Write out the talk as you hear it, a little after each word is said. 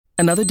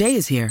Another day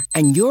is here,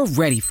 and you're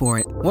ready for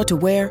it. What to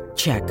wear?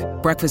 Check.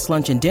 Breakfast,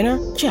 lunch, and dinner?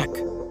 Check.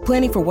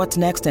 Planning for what's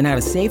next and how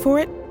to save for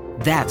it?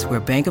 That's where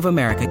Bank of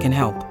America can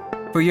help.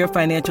 For your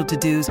financial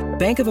to-dos,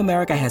 Bank of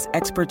America has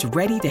experts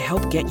ready to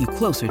help get you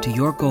closer to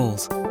your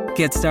goals.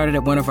 Get started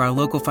at one of our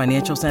local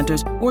financial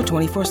centers or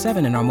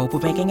 24/7 in our mobile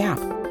banking app.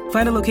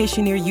 Find a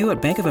location near you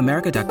at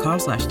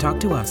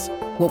bankofamerica.com/talktous.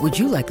 What would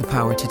you like the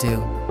power to do?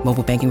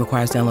 Mobile banking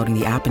requires downloading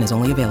the app and is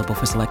only available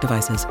for select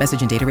devices.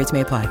 Message and data rates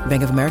may apply.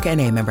 Bank of America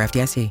N.A., member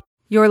FDIC.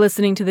 You're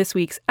listening to this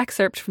week's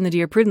excerpt from the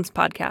Dear Prudence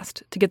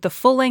podcast. To get the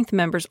full-length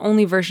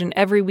members-only version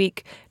every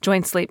week,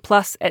 join Slate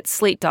Plus at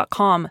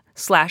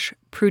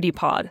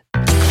slate.com/prudypod.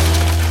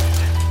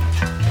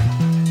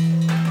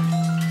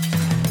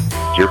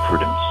 Dear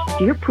Prudence.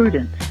 Dear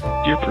Prudence.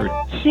 Dear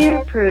Prudence.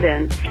 Dear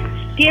Prudence.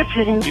 Dear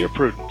Prudence. Dear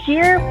Prudence.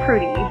 Dear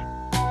Prudy.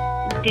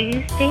 Do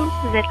you think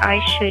that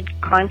I should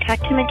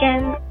contact him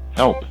again?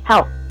 Help.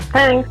 Help.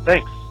 Thanks.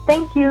 Thanks.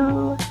 Thank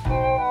you.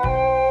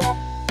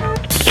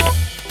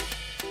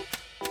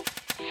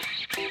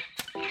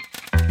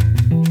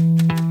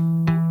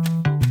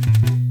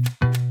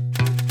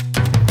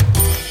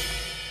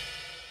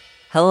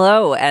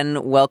 Hello,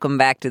 and welcome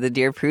back to the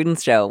Dear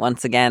Prudence Show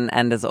once again.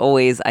 And as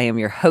always, I am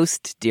your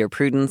host, Dear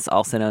Prudence,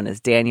 also known as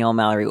Daniel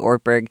Mallory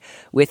Ortberg.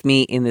 With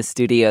me in the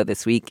studio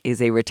this week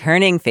is a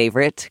returning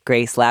favorite,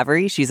 Grace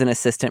Lavery. She's an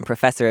assistant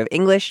professor of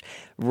English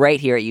right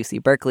here at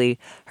UC Berkeley.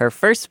 Her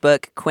first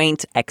book,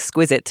 Quaint,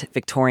 Exquisite,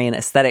 Victorian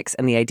Aesthetics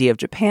and the Idea of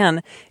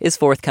Japan, is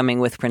forthcoming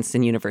with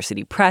Princeton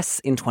University Press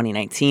in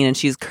 2019. And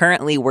she's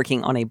currently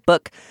working on a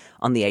book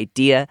on the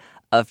idea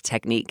of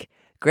technique.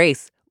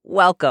 Grace,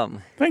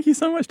 welcome. Thank you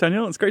so much,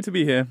 Daniel. It's great to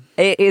be here.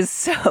 It is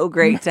so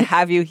great to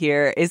have you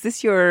here. Is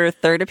this your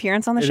third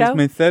appearance on the show? It is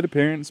my third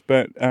appearance,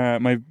 but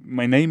my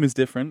name is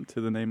different to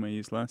the name I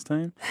used last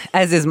time.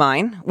 As is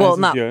mine. Well,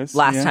 not yours,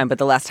 last time, but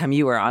the last time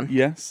you were on.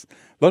 Yes.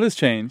 A lot has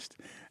changed.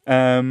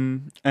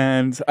 And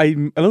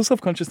I'm a little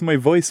self-conscious that my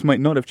voice might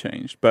not have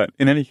changed, but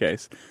in any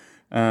case,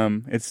 I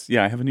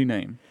have a new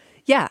name.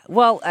 Yeah,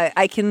 well,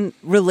 I can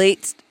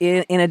relate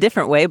in a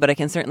different way, but I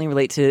can certainly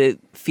relate to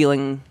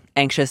feeling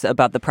anxious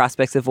about the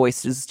prospects of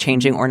voices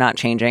changing or not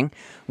changing.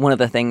 One of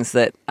the things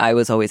that I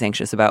was always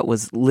anxious about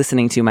was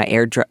listening to my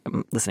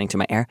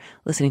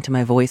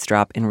voice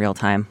drop in real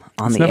time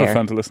on the air. It's never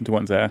fun to listen to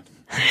one's air.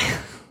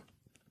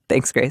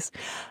 Thanks, Grace.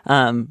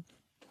 And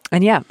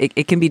yeah,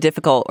 it can be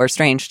difficult or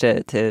strange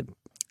to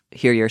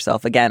hear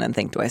yourself again and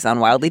think, do I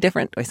sound wildly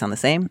different? Do I sound the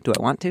same? Do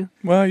I want to?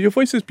 Well, your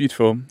voice is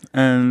beautiful,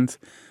 and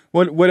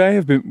I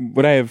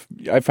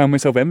found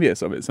myself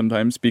envious of it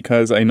sometimes,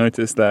 because I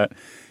noticed that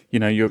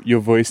your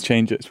voice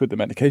changes with the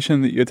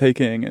medication that you're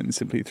taking and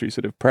simply through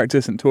sort of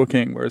practice and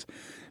talking, whereas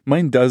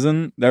mine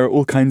doesn't. There are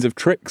all kinds of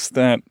tricks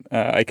that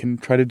I can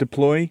try to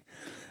deploy,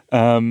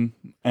 and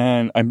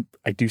I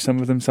do some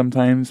of them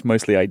sometimes.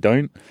 Mostly I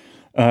don't.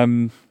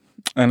 And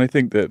I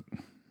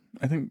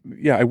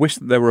wish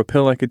that there were a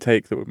pill I could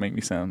take that would make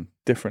me sound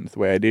different the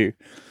way I do.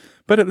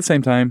 But at the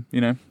same time,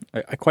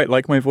 I quite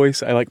like my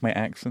voice. I like my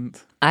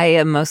accent. I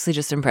am mostly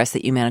just impressed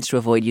that you managed to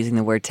avoid using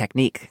the word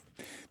technique.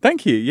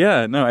 Thank you.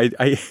 Yeah, no,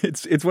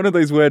 it's one of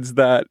those words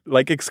that,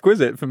 like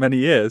exquisite for many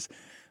years,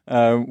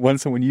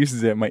 once someone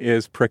uses it, my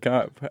ears prick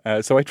up.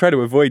 So I try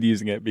to avoid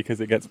using it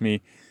because it gets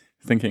me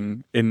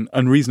thinking in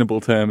unreasonable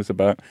terms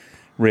about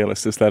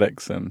realist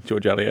aesthetics and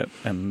George Eliot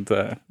and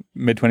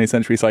mid-20th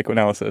century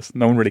psychoanalysis.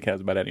 No one really cares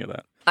about any of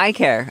that. I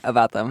care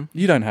about them.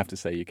 You don't have to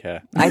say you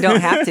care. I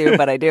don't have to,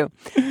 but I do.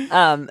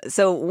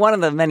 So one of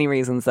the many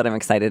reasons that I'm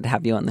excited to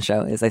have you on the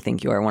show is I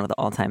think you are one of the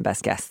all-time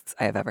best guests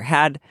I have ever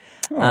had.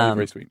 Oh,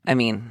 very sweet. I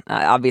mean,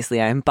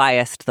 obviously I'm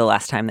biased. The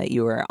last time that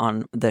you were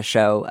on the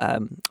show,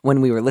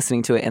 when we were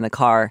listening to it in the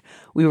car,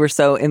 we were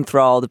so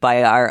enthralled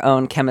by our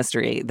own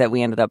chemistry that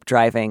we ended up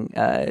driving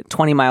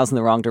 20 miles in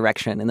the wrong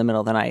direction in the middle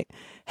of the night,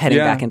 heading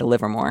back into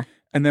Livermore.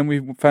 And then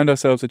we found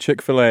ourselves a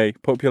Chick-fil-A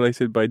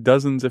populated by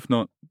dozens, if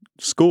not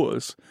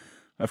scores,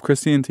 of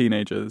Christian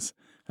teenagers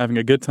having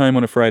a good time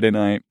on a Friday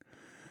night.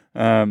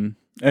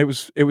 It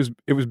was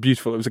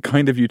beautiful. It was a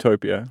kind of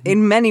utopia.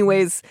 In many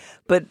ways,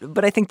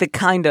 but I think the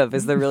kind of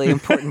is the really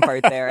important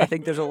part there. I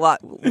think there's a lot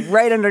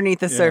right underneath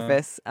the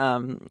surface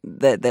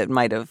that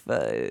might have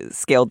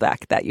scaled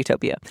back that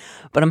utopia.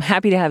 But I'm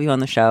happy to have you on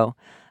the show.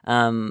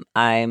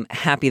 I'm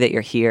happy that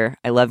you're here.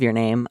 I love your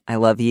name. I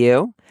love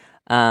you.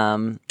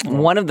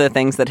 One of the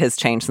things that has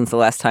changed since the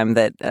last time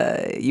that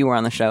you were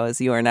on the show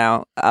is you are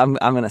now, I'm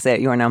going to say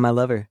it, you are now my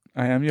lover.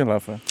 I am your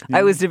lover. Yeah.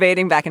 I was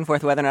debating back and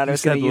forth whether or not I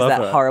was going to use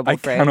that horrible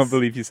phrase. I cannot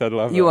believe you said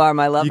lover. You are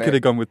my lover. You could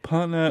have gone with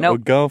partner or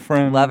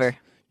girlfriend. Lover.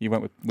 You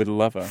went with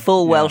lover.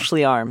 Full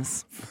Welshly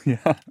arms. Yeah,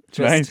 just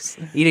nice.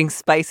 Eating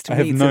spiced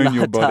meats in the hot tub. I have known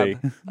your body.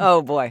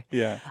 Oh, boy.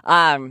 Yeah.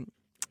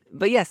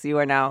 But yes, you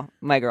are now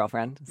my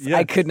girlfriend. Yes.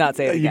 I could not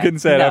say it again. You couldn't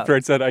say it after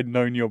I'd said I'd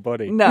known your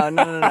body. No.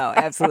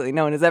 Absolutely.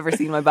 No one has ever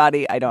seen my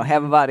body. I don't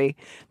have a body.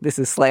 This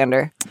is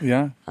slander.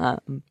 Yeah.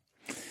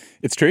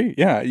 It's true.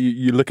 Yeah.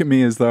 You look at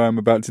me as though I'm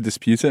about to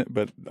dispute it,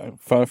 but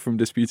far from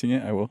disputing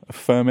it, I will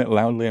affirm it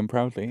loudly and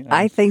proudly.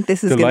 I think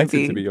this is going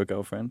to be your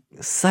girlfriend.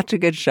 Such a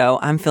good show.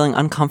 I'm feeling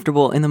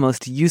uncomfortable in the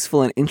most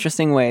useful and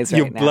interesting ways right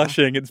now. You're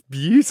blushing. It's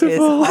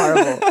beautiful. It's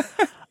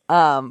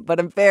horrible. But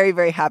I'm very,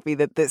 very happy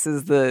that this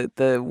is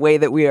the way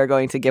that we are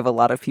going to give a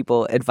lot of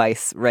people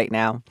advice right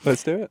now.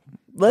 Let's do it.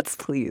 Let's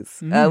please.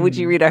 Would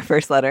you read our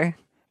first letter?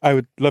 I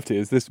would love to.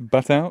 Is this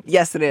butt out?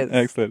 Yes, it is.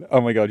 Excellent.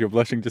 Oh my God, you're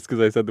blushing just because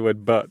I said the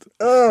word butt.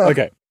 Ugh.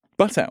 Okay,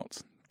 butt out.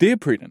 Dear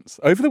Prudence,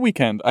 over the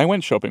weekend, I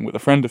went shopping with a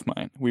friend of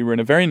mine. We were in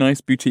a very nice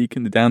boutique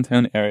in the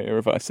downtown area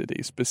of our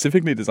city,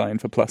 specifically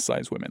designed for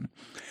plus-size women.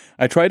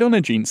 I tried on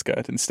a jean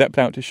skirt and stepped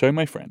out to show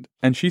my friend,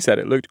 and she said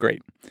it looked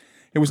great.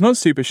 It was not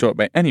super short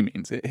by any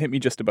means. It hit me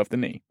just above the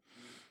knee.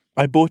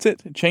 I bought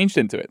it, changed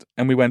into it,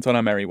 and we went on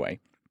our merry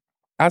way.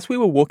 As we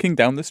were walking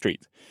down the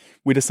street,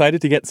 we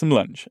decided to get some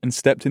lunch and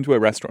stepped into a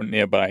restaurant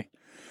nearby.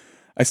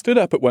 I stood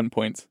up at one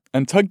point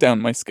and tugged down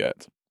my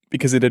skirt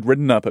because it had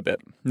ridden up a bit.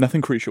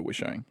 Nothing crucial was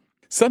showing.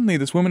 Suddenly,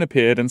 this woman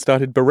appeared and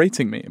started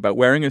berating me about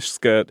wearing a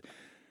skirt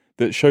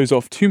that shows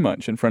off too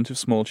much in front of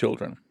small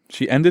children.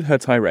 She ended her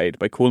tirade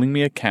by calling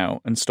me a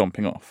cow and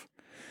stomping off.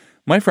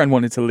 My friend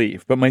wanted to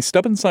leave, but my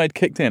stubborn side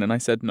kicked in and I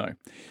said no.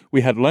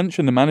 We had lunch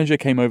and the manager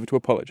came over to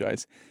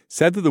apologize,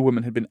 said that the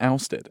woman had been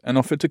ousted and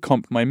offered to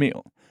comp my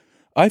meal.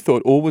 I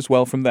thought all was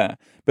well from there,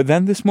 but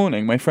then this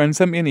morning my friend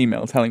sent me an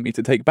email telling me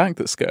to take back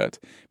the skirt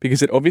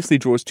because it obviously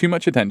draws too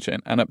much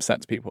attention and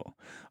upsets people.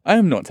 I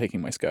am not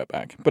taking my skirt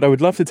back, but I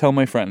would love to tell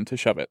my friend to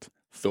shove it.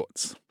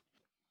 Thoughts?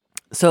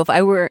 So if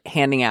I were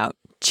handing out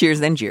cheers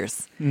and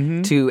jeers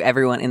to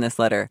everyone in this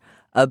letter,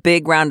 a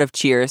big round of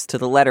cheers to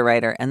the letter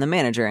writer and the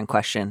manager in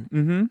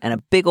question, and a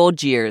big old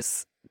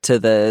jeers to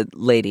the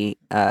lady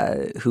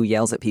who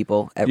yells at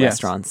people at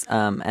restaurants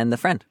and the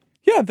friend.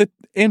 Yeah,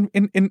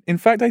 in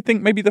fact, I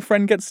think maybe the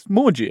friend gets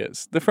more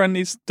jeers. The friend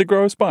needs to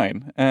grow a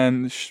spine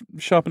and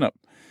sharpen up.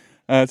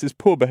 It's his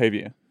poor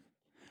behavior.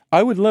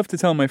 I would love to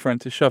tell my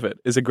friend to shove it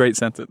is a great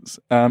sentence.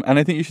 And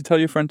I think you should tell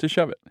your friend to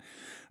shove it.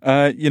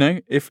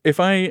 If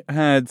I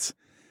had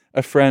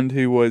a friend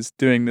who was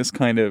doing this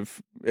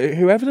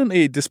who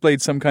evidently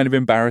displayed some kind of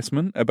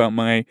embarrassment about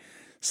my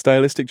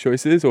stylistic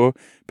choices, or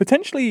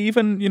potentially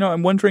even,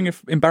 I'm wondering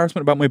if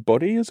embarrassment about my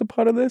body is a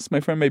part of this.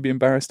 My friend may be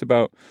embarrassed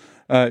about,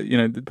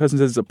 the person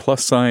says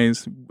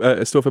it's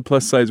a store for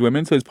plus size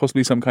women, so there's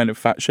possibly some kind of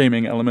fat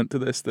shaming element to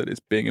this that is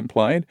being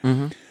implied.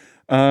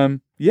 I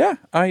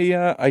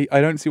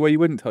don't see why you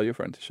wouldn't tell your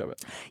friend to shove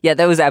it. Yeah,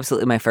 that was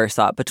absolutely my first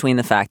thought. Between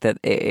the fact that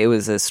it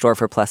was a store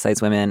for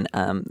plus-size women,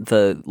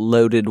 the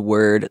loaded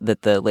word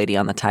that the lady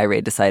on the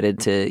tirade decided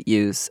to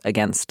use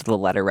against the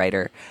letter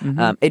writer,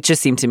 it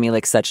just seemed to me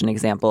like such an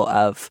example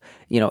of,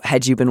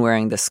 had you been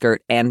wearing the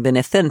skirt and been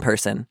a thin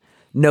person,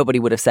 nobody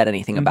would have said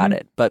anything about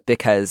it. But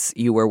because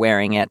you were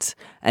wearing it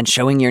and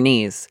showing your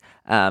knees,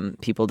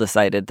 people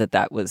decided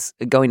that was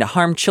going to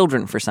harm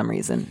children for some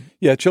reason.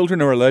 Yeah,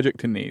 children are allergic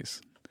to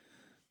knees.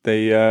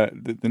 They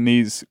the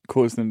knees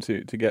cause them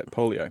to get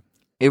polio.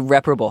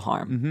 Irreparable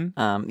harm.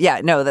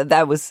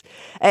 That was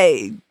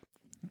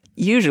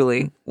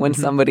usually when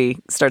somebody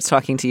starts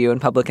talking to you in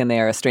public and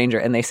they are a stranger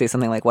and they say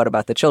something like, "What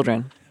about the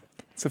children?"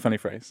 It's a funny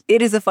phrase.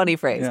 It is a funny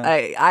phrase.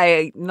 Yeah.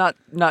 I not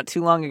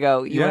too long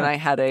ago, you and I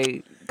had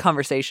a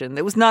conversation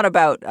that was not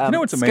about You know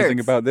what's amazing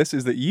skirts. about this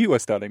is that you are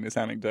starting this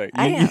anecdote.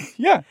 I am.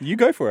 Yeah, you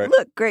go for it.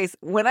 Look, Grace,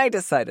 when I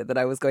decided that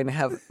I was going to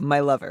have my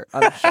lover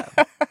on the show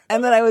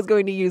and that I was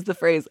going to use the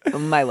phrase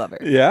 "my lover,"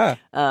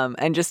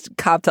 and just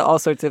cop to all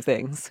sorts of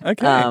things.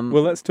 Okay,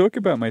 well, let's talk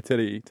about my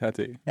titty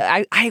tattoo.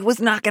 I was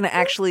not going to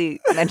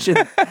actually mention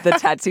the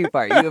tattoo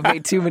part. You have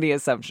made too many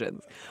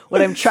assumptions.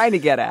 What I'm trying to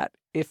get at,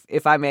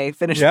 if I may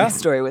finish my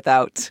story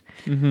without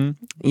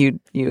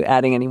you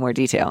adding any more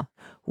detail,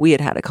 we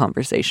had a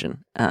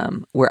conversation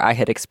where I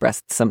had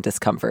expressed some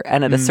discomfort.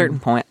 And at a certain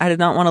point, I did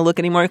not want to look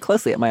any more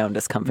closely at my own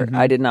discomfort.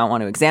 I did not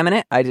want to examine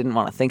it. I didn't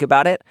want to think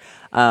about it.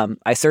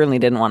 I certainly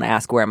didn't want to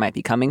ask where it might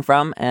be coming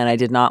from. And I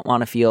did not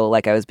want to feel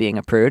like I was being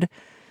a prude.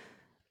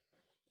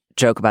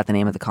 Joke about the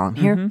name of the column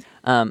here.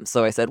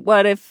 So I said,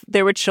 what if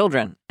there were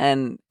children?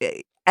 And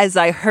as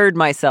I heard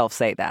myself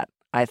say that,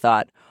 I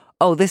thought,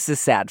 oh, this is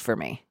sad for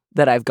me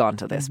that I've gone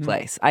to this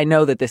place. I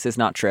know that this is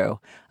not true.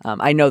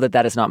 I know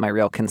that is not my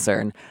real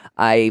concern.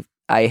 I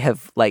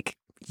have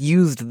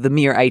used the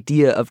mere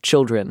idea of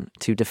children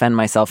to defend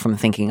myself from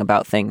thinking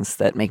about things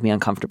that make me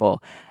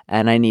uncomfortable,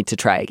 and I need to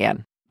try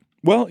again.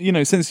 Well,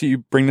 since you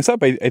bring this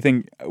up, I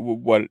think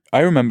what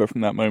I remember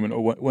from that moment,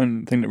 or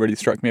one thing that really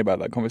struck me about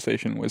that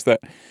conversation, was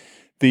that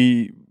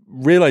the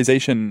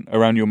realization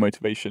around your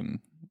motivation,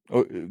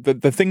 or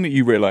the thing that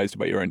you realized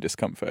about your own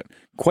discomfort,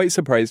 quite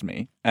surprised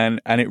me, and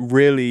it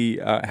really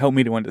helped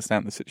me to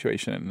understand the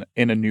situation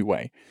in a new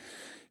way.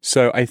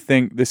 So I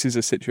think this is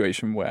a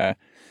situation where,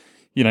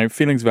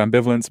 feelings of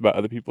ambivalence about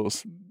other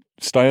people's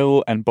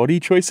style and body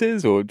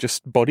choices, or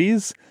just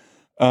bodies,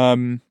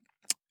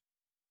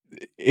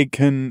 it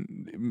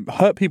can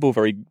hurt people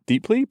very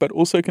deeply, but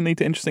also can lead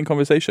to interesting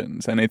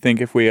conversations. And I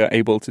think if we are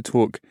able to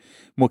talk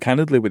more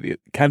candidly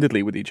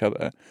with each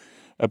other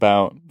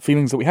about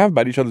feelings that we have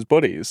about each other's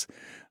bodies,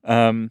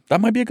 that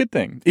might be a good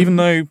thing, even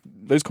though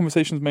those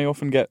conversations may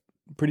often get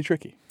pretty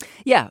tricky.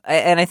 Yeah,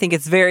 and I think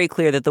it's very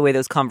clear that the way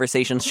those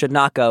conversations should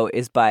not go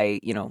is by,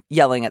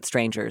 yelling at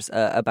strangers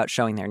about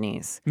showing their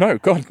knees. No,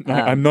 God,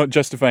 I'm not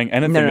justifying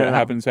anything that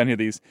happens to any of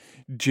these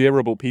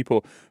jeerable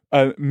people.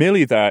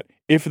 Merely that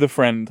if the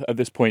friend at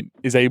this point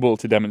is able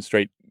to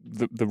demonstrate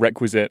the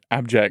requisite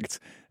abject,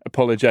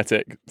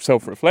 apologetic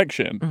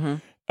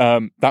self-reflection,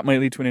 that might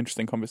lead to an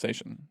interesting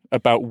conversation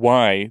about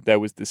why there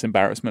was this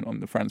embarrassment on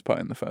the friend's part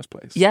in the first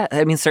place. Yeah,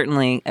 I mean,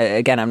 certainly,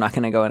 again, I'm not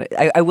going to go in it.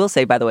 I will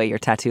say, by the way, your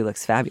tattoo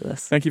looks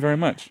fabulous. Thank you very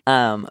much.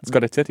 It's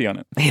got a titty on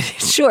it. It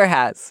sure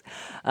has.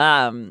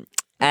 But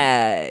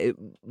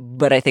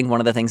I think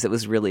one of the things that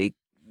was really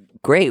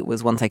great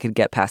was once I could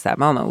get past that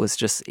moment was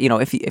just,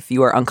 if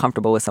you are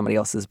uncomfortable with somebody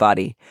else's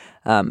body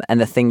and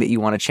the thing that you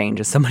want to change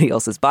is somebody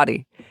else's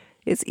body,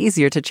 it's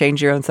easier to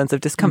change your own sense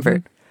of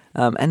discomfort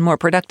and more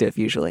productive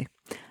usually.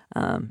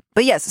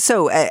 But yes,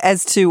 so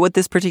as to what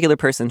this particular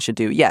person should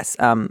do, yes,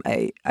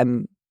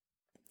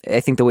 I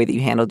think the way that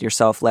you handled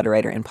yourself, letter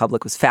writer, in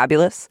public was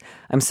fabulous.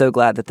 I'm so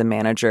glad that the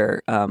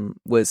manager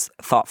was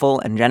thoughtful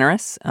and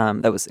generous.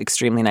 That was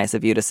extremely nice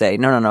of you to say,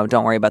 no,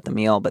 don't worry about the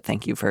meal, but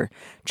thank you for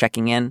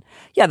checking in.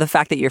 Yeah, the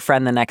fact that your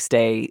friend the next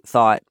day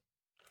thought,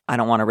 I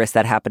don't want to risk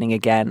that happening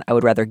again. I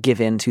would rather give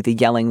in to the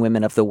yelling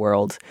women of the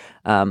world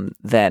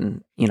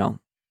than,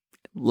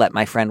 let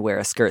my friend wear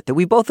a skirt that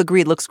we both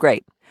agreed looks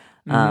great.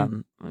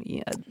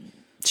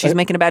 She's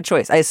making a bad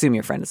choice. I assume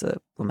your friend is a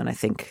woman, I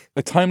think.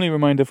 A timely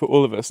reminder for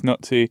all of us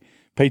not to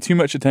pay too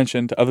much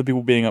attention to other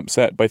people being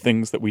upset by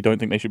things that we don't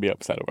think they should be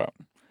upset about.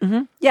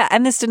 Yeah,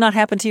 and this did not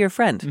happen to your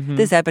friend.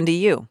 This happened to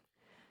you.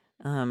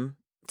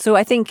 So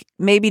I think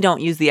maybe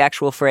don't use the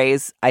actual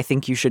phrase, I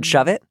think you should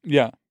shove it.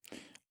 Yeah.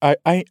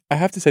 I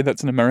have to say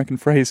that's an American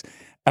phrase,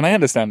 and I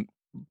understand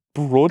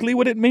broadly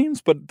what it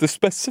means, but the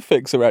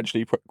specifics are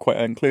actually quite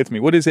unclear to me.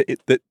 What is it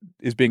that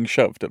is being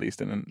shoved, at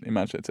least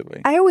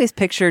imaginatively? I always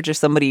picture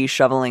just somebody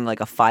shoveling like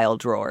a file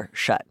drawer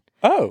shut.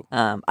 Oh.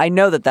 I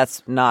know that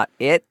that's not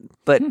it,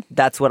 but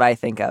that's what I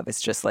think of.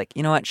 It's just like,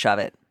 you know what, shove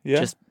it. Yeah.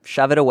 Just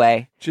shove it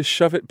away. Just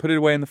shove it, put it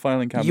away in the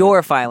filing cabinet.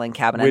 Your filing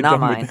cabinet, We're not done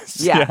mine. with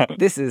this. Yeah,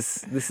 this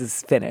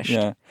is finished.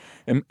 Yeah.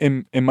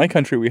 In my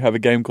country, we have a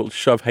game called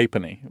Shove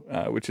Halfpenny,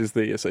 which is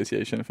the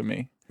association for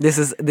me. This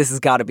has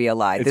got to be a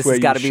lie. This has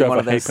got to be one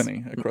of those. It's where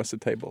you shove a halfpenny across the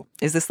table.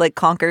 Is this like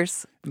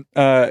Conkers?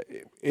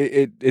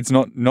 It's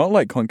not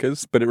like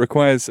Conkers, but it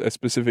requires a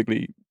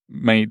specifically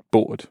made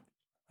board.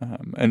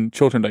 And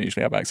children don't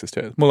usually have access to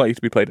it. It's more likely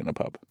to be played in a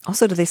pub.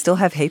 Also, do they still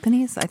have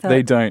halfpennies? I thought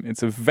they don't.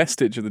 It's a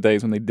vestige of the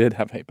days when they did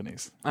have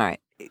halfpennies. All right.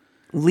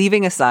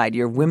 Leaving aside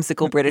your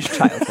whimsical British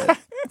childhood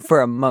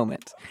for a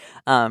moment.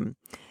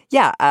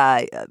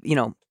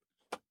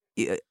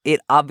 It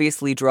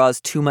obviously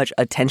draws too much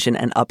attention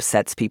and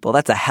upsets people.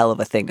 That's a hell of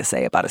a thing to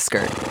say about a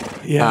skirt.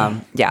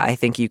 Yeah. I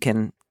think you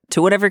can,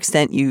 to whatever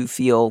extent you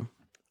feel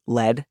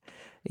led,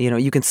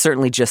 you can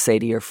certainly just say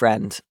to your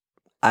friend,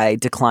 I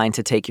decline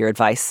to take your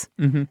advice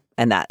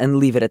and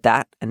leave it at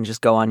that and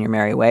just go on your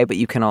merry way. But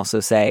you can also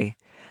say,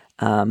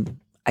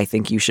 I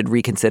think you should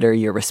reconsider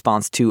your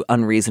response to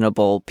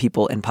unreasonable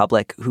people in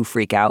public who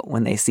freak out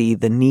when they see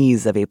the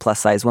knees of a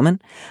plus-size woman.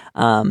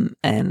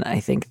 And I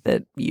think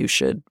that you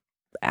should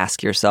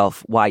ask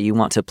yourself why you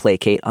want to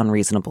placate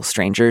unreasonable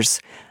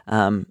strangers,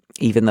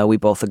 even though we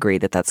both agree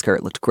that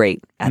skirt looked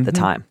great at the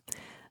time.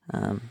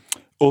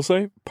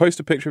 Also, post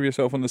a picture of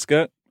yourself on the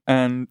skirt.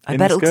 And I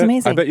bet it looks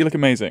amazing. I bet you look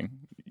amazing.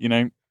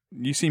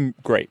 You seem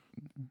great.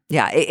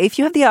 Yeah, if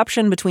you have the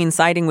option between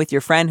siding with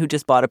your friend who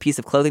just bought a piece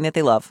of clothing that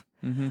they love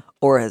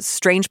or a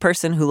strange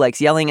person who likes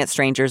yelling at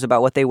strangers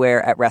about what they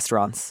wear at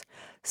restaurants,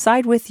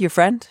 side with your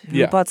friend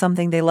who bought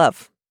something they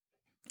love.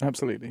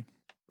 Absolutely.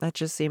 That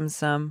just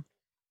seems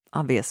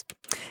obvious.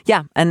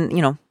 Yeah, and,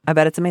 I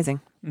bet it's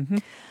amazing.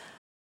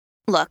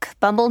 Look,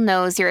 Bumble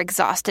knows you're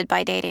exhausted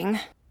by dating.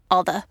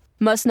 All the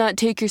must not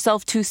take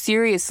yourself too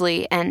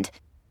seriously and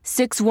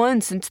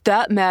 6'1" since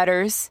that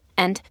matters.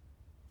 And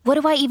what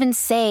do I even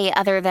say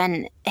other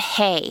than,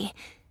 hey?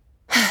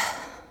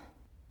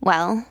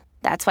 Well,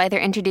 that's why they're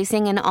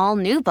introducing an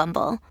all-new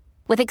Bumble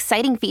with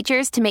exciting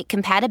features to make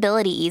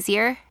compatibility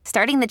easier,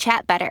 starting the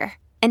chat better,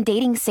 and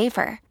dating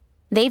safer.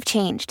 They've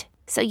changed,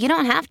 so you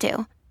don't have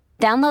to.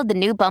 Download the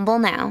new Bumble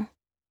now.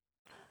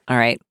 All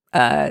right.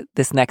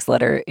 This next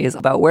letter is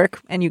about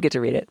work, and you get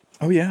to read it.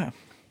 Oh, yeah.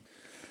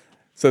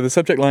 So the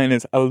subject line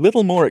is a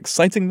little more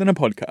exciting than a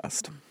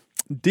podcast.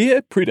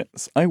 Dear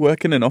Prudence, I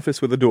work in an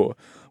office with a door.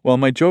 While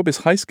my job is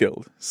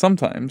high-skilled,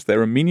 sometimes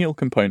there are menial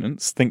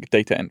components, think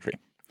data entry.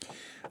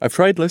 I've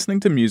tried listening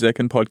to music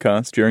and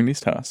podcasts during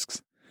these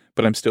tasks,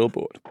 but I'm still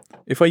bored.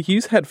 If I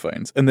use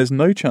headphones and there's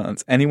no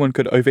chance anyone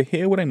could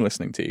overhear what I'm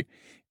listening to,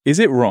 is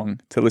it wrong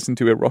to listen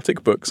to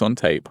erotic books on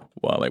tape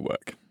while I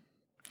work?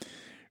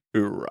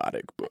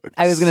 Erotic books.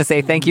 I was going to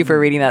say thank you for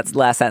reading that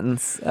last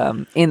sentence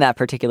in that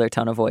particular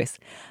tone of voice.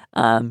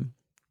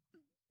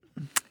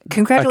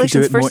 Congratulations. I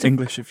could do it more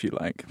English if you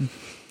like.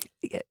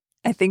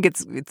 I think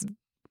it's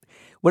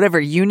whatever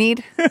you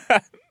need,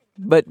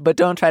 but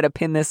don't try to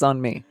pin this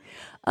on me.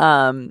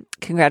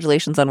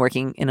 Congratulations on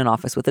working in an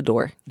office with a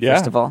door. Yeah.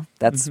 First of all,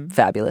 that's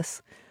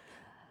fabulous.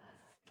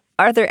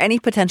 Are there any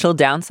potential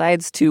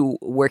downsides to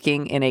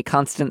working in a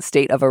constant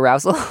state of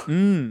arousal?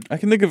 I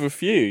can think of a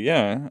few,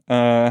 yeah.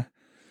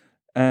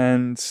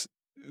 And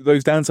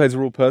those downsides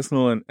are all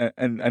personal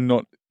and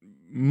not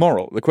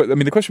moral. The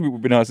question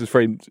we've been asked is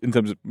framed in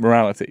terms of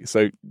morality,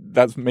 so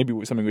that's maybe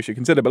something we should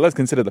consider. But let's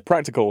consider the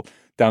practical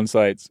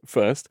downsides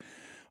first.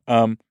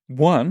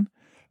 One,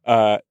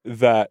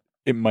 that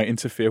it might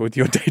interfere with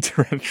your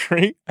data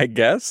entry, I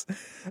guess.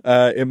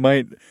 It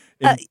might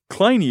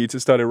incline you to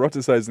start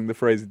eroticizing the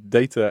phrase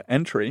data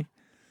entry.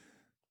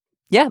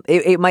 Yeah,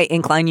 it might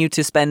incline you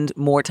to spend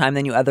more time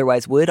than you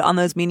otherwise would on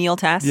those menial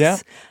tasks. Yeah.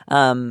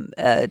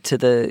 To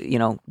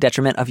the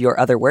detriment of your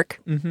other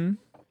work. Mm-hmm.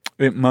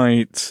 It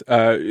might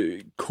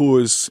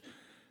cause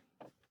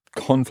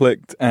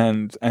conflict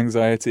and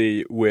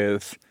anxiety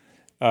with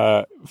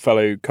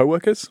fellow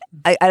coworkers.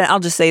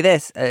 I'll just say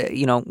this,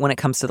 when it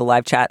comes to the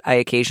live chat, I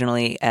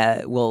occasionally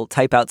will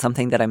type out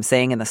something that I'm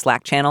saying in the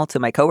Slack channel to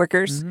my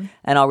coworkers,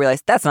 and I'll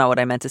realize that's not what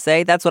I meant to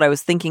say. That's what I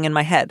was thinking in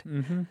my head.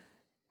 Mm-hmm.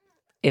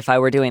 If I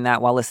were doing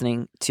that while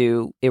listening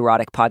to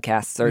erotic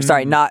podcasts, or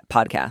sorry, not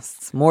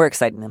podcasts, more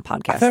exciting than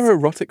podcasts. Are there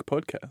erotic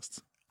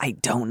podcasts? I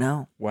don't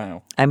know.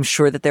 Wow. I'm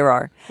sure that there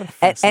are.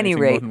 At any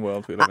rate, modern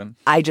world we live in.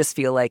 I just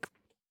feel like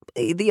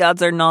the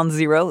odds are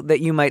non-zero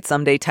that you might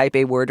someday type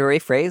a word or a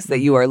phrase that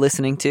you are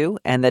listening to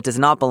and that does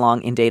not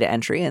belong in data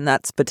entry, and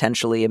that's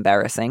potentially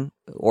embarrassing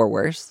or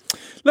worse.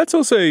 Let's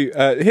also,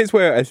 here's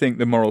where I think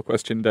the moral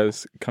question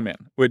does come in,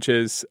 which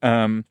is,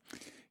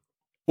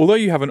 although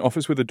you have an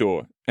office with a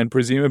door, and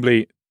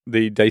presumably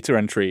the data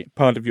entry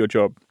part of your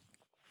job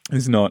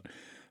is not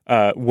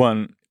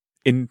one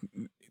in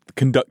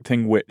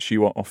conducting which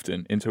you are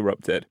often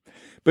interrupted,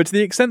 but to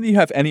the extent that you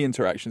have any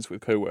interactions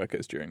with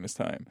coworkers during this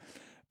time,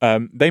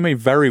 they may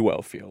very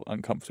well feel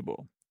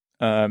uncomfortable.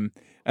 And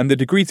the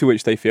degree to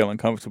which they feel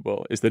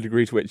uncomfortable is the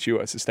degree to which you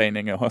are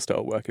sustaining a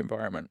hostile work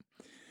environment.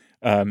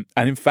 And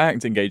in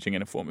fact, engaging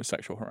in a form of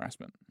sexual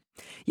harassment.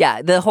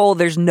 Yeah,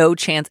 there's no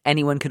chance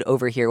anyone could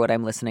overhear what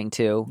I'm listening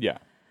to. Yeah.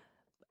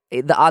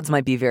 The odds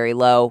might be very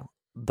low,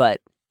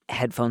 but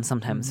headphones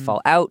sometimes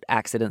fall out,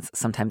 accidents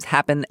sometimes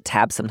happen,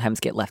 tabs sometimes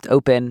get left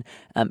open.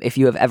 If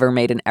you have ever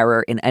made an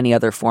error in any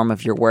other form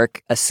of your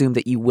work, assume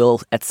that you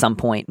will at some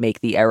point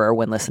make the error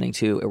when listening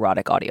to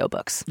erotic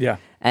audiobooks. Yeah.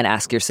 And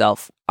ask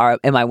yourself,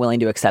 am I willing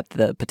to accept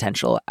the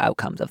potential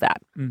outcomes of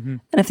that? Mm-hmm.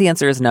 And if the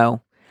answer is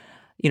no,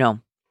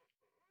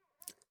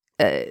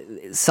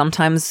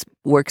 sometimes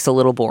work's a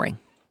little boring.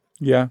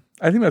 Yeah,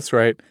 I think that's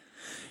right.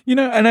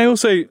 And I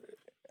also,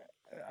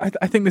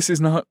 I think this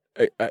is not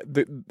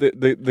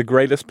the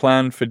greatest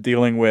plan for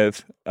dealing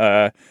with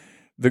the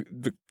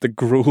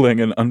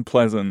grueling and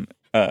unpleasant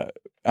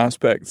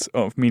aspects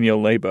of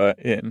menial labor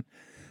in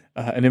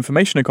an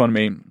information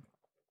economy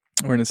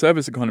or in a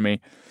service economy.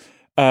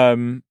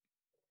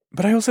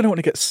 But I also don't want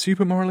to get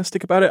super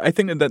moralistic about it. I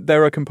think that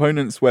there are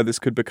components where this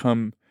could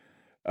become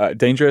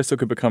dangerous or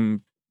could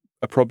become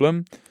a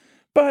problem.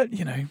 But,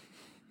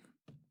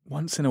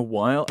 once in a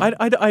while,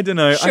 I don't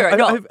know.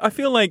 Sure, I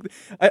feel like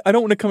I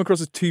don't want to come across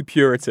as too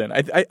Puritan.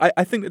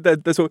 I think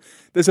that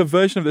there's a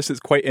version of this that's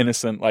quite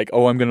innocent, like,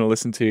 I'm going to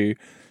listen to,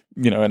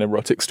 an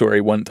erotic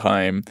story one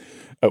time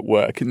at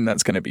work, and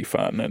that's going to be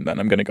fun, and then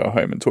I'm going to go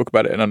home and talk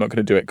about it, and I'm not going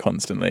to do it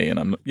constantly,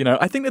 and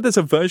I think that there's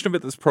a version of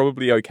it that's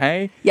probably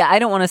okay. Yeah, I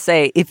don't want to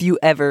say if you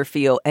ever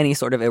feel any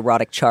sort of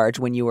erotic charge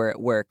when you were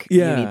at work,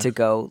 you need to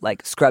go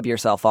scrub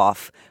yourself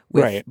off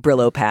with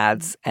Brillo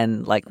pads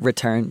and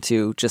return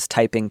to just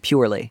typing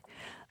purely.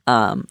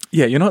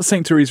 You're not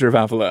Saint Teresa of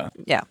Avila.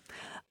 Yeah.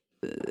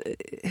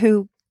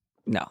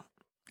 No.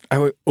 I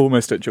was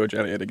almost at George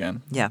Eliot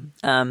again. Yeah.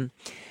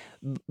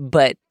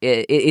 But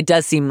it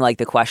does seem like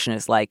the question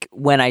is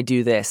when I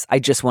do this, I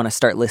just want to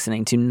start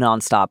listening to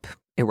nonstop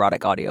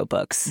erotic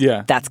audiobooks.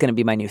 Yeah. That's going to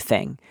be my new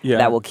thing. Yeah.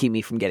 That will keep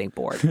me from getting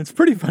bored. It's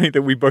pretty funny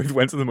that we both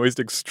went to the most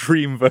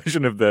extreme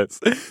version of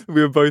this.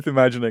 We were both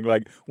imagining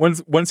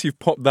once you've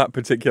popped that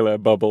particular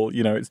bubble,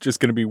 it's just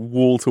going to be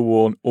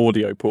wall-to-wall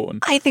audio porn.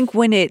 I think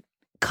when it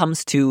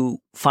comes to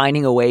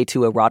finding a way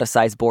to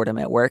eroticize boredom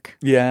at work,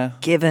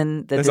 given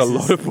that there's a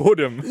lot of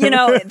boredom,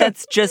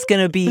 that's just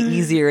going to be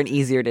easier and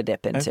easier to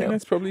dip into. I think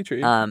that's probably true.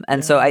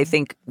 So I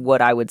think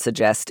what I would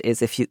suggest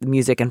is if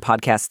music and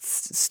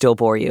podcasts still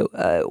bore you,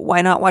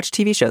 why not watch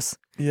TV shows?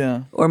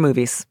 Yeah, or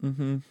movies,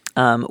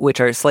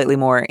 which are slightly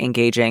more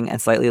engaging and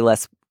slightly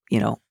less,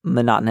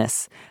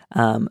 monotonous,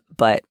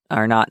 but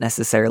are not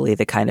necessarily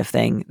the kind of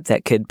thing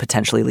that could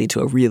potentially lead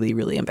to a really,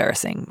 really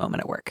embarrassing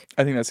moment at work.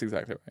 I think that's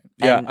exactly right.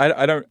 Yeah,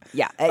 I don't.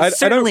 Yeah,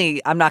 certainly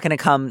I'm not going to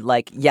come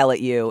yell at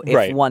you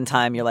if one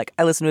time you're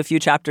I listened to a few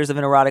chapters of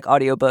an erotic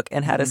audiobook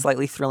and had a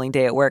slightly thrilling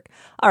day at work.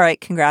 All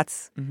right,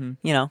 congrats.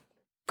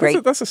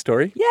 Great. That's a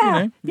story.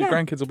 Yeah. Your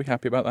grandkids will be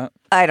happy about that.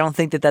 I don't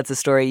think that that's a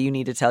story you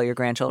need to tell your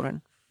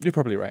grandchildren. You're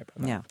probably right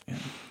about that.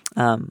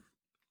 Yeah.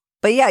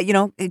 But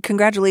yeah,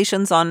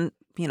 congratulations on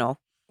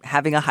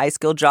having a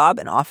high-skilled job,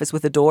 an office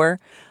with a door,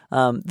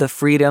 the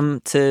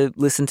freedom to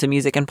listen to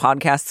music and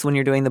podcasts when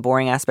you're doing the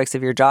boring aspects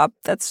of your job,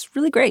 that's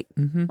really great.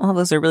 All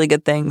those are really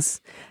good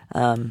things.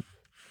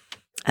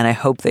 And I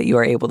hope that you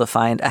are able to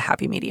find a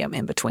happy medium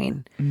in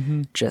between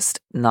just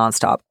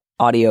nonstop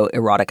audio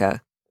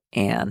erotica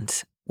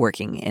and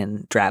working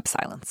in drab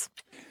silence.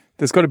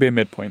 There's got to be a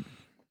midpoint.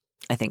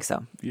 I think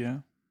so. Yeah.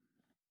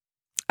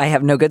 I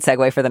have no good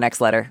segue for the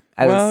next letter.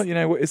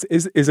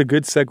 Is a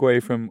good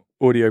segue from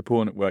audio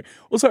porn at work.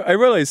 Also, I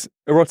realize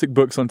erotic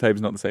books on tape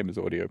is not the same as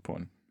audio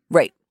porn.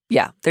 Right.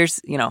 Yeah. There's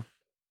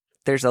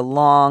a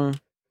long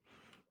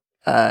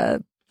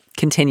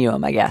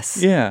continuum, I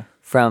guess. Yeah.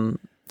 From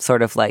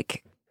sort of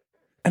like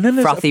and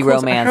then frothy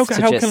romance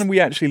to how just... can we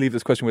actually leave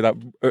this question without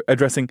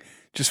addressing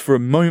just for a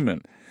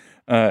moment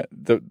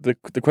the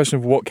question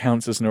of what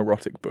counts as an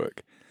erotic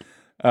book?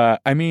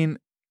 I mean,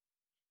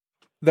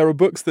 there are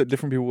books that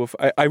different people will...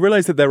 I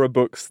realize that there are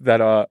books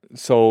that are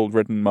sold,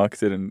 written,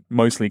 marketed, and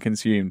mostly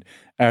consumed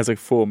as a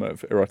form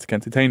of erotic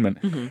entertainment.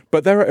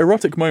 But there are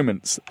erotic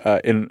moments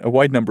in a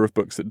wide number of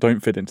books that don't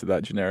fit into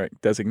that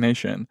generic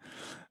designation.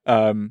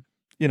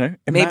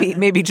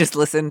 Maybe just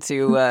listen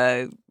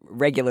to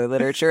regular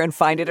literature and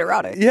find it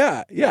erotic.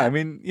 Yeah. I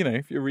mean,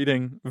 if you're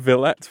reading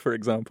Villette, for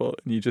example,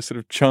 and you just sort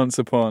of chance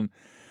upon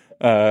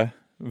the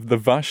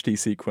Vashti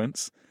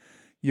sequence,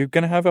 you're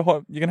gonna have a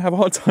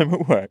hard time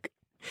at work.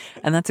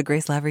 And that's a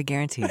Grace Lavery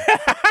guarantee.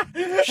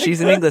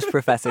 She's an English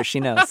professor. She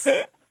knows.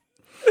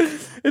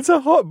 It's a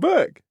hot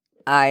book.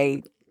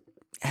 I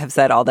have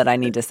said all that I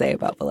need to say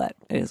about Villette.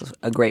 It is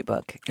a great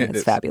book.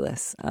 It's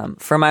fabulous.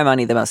 For my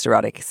money, the most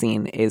erotic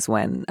scene is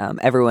when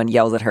everyone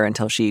yells at her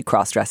until she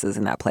cross-dresses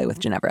in that play with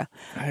Ginevra.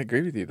 I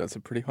agree with you. That's a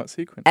pretty hot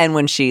sequence. And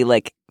when she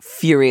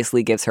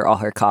furiously gives her all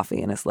her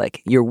coffee and is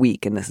like, "You're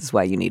weak and this is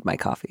why you need my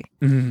coffee."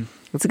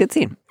 It's a good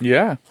scene.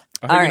 Yeah.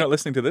 I hope you're not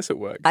listening to this at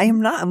work. I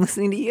am not. I'm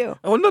listening to you.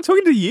 Oh, I'm not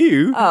talking to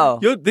you. Oh.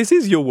 This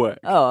is your work.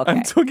 Oh, okay.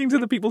 I'm talking to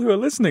the people who are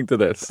listening to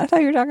this. I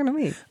thought you were talking to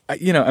me.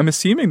 I'm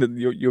assuming that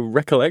your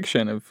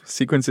recollection of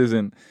sequences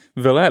in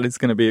Villette is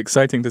going to be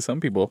exciting to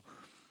some people.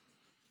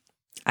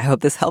 I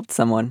hope this helped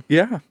someone.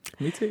 Yeah,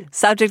 me too.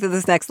 Subject of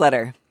this next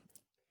letter.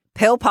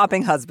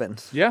 Pill-popping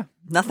husband. Yeah.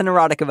 Nothing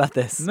erotic about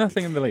this.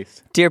 Nothing in the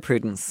least. Dear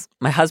Prudence,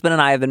 my husband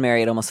and I have been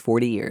married almost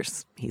 40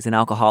 years. He's an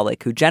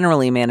alcoholic who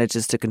generally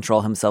manages to control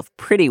himself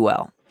pretty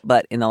well.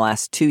 But in the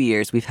last 2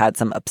 years, we've had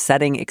some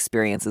upsetting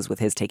experiences with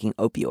his taking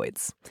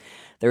opioids.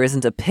 There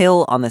isn't a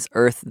pill on this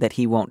earth that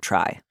he won't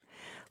try.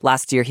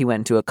 Last year, he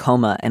went into a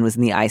coma and was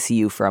in the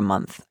ICU for a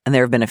month, and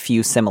there have been a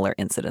few similar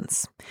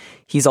incidents.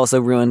 He's also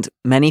ruined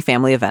many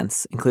family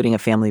events, including a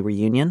family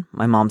reunion,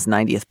 my mom's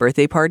 90th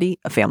birthday party,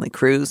 a family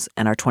cruise,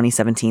 and our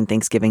 2017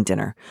 Thanksgiving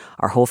dinner.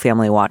 Our whole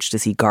family watched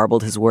as he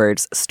garbled his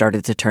words,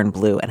 started to turn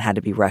blue, and had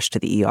to be rushed to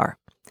the ER.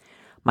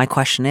 My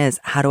question is,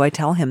 how do I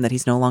tell him that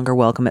he's no longer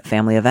welcome at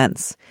family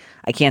events?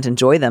 I can't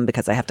enjoy them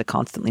because I have to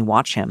constantly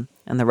watch him,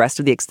 and the rest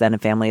of the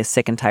extended family is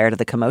sick and tired of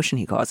the commotion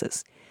he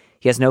causes.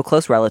 He has no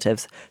close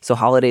relatives, so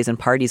holidays and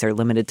parties are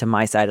limited to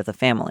my side of the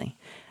family.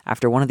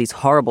 After one of these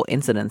horrible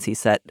incidents, he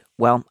said,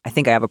 "Well, I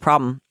think I have a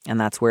problem," and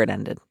that's where it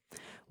ended.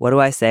 What do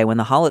I say when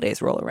the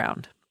holidays roll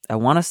around? I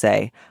want to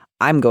say,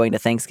 "I'm going to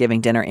Thanksgiving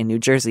dinner in New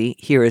Jersey.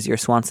 Here is your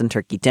Swanson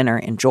turkey dinner.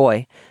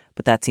 Enjoy."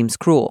 But that seems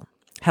cruel.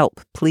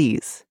 Help,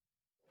 please.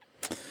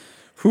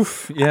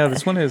 Oof, yeah,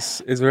 this one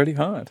is really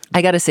hard.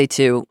 I got to say,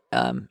 too,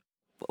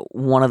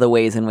 one of the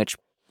ways in which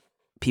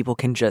people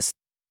can just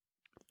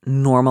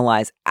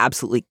normalize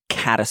absolutely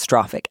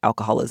catastrophic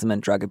alcoholism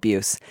and drug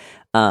abuse.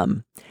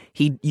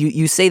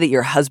 You say that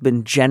your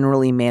husband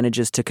generally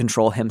manages to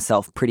control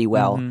himself pretty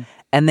well,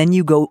 and then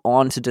you go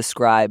on to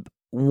describe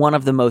one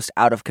of the most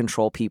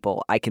out-of-control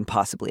people I can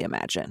possibly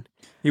imagine.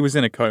 He was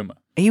in a coma.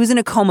 He was in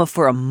a coma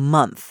for a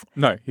month.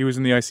 No, he was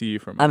in the ICU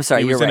for a month. I'm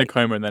sorry, you're right. He was in a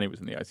coma and then he was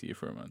in the ICU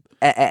for a month.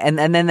 And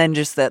then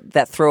just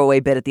that throwaway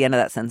bit at the end of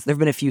that sentence. There have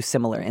been a few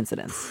similar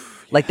incidents.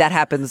 Like that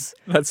happens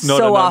That's not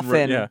so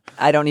often. Yeah.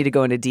 I don't need to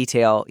go into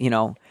detail.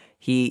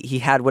 He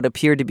had what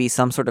appeared to be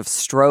some sort of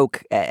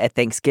stroke at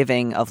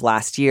Thanksgiving of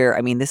last year.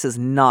 I mean,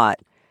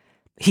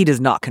 he does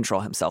not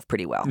control himself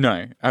pretty well.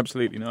 No,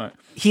 absolutely not.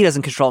 He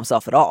doesn't control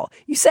himself at all.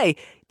 You say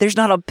there's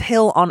not a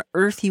pill on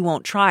earth he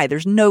won't try.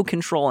 There's no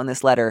control in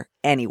this letter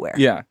anywhere.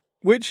 Yeah,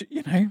 which,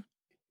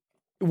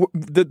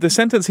 the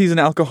sentence "he's an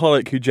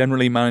alcoholic who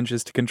generally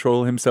manages to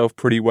control himself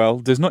pretty well"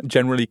 does not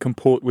generally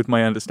comport with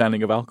my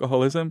understanding of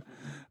alcoholism.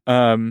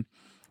 If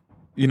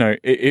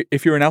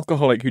you're an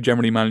alcoholic who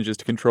generally manages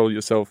to control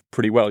yourself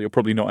pretty well, you're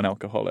probably not an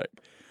alcoholic.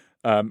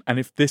 And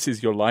if this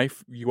is your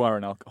life, you are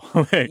an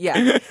alcoholic.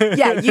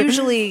 Yeah.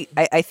 Usually,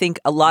 I think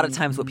a lot of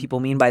times what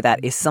people mean by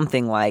that is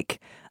something like,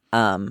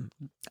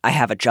 I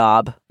have a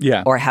job,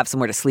 or I have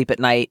somewhere to sleep at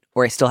night,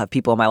 or I still have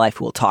people in my life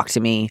who will talk to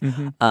me,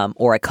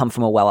 or I come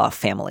from a well-off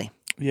family,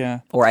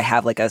 or I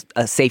have like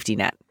a safety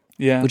net,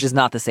 which is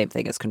not the same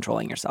thing as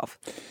controlling yourself.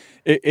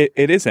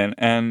 It isn't,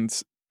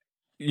 and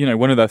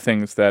one of the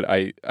things that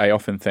I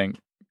often think,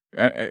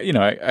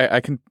 I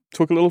can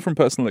talk a little from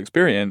personal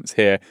experience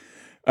here.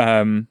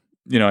 I'm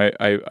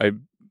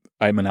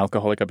an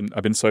alcoholic.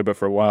 I've been sober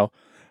for a while.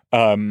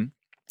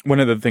 one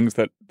of the things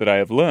that I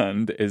have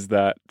learned is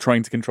that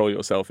trying to control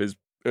yourself is,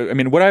 I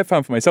mean, what I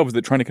found for myself is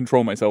that trying to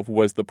control myself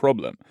was the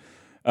problem.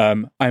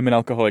 I'm an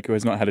alcoholic who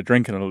has not had a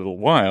drink in a little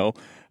while,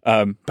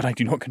 but I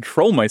do not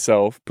control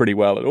myself pretty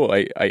well at all.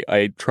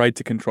 I tried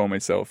to control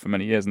myself for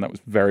many years, and that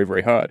was very,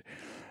 very hard.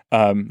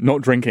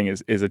 Not drinking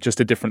is just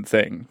a different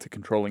thing to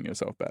controlling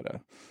yourself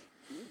better.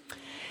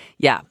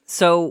 Yeah.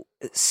 So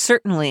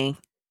certainly,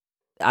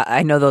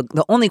 I know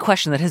the only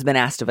question that has been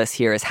asked of us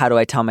here is how do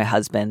I tell my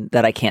husband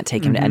that I can't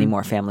take him to any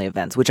more family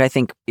events, which I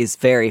think is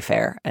very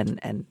fair.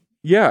 And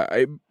yeah,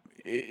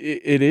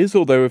 it is.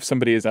 Although if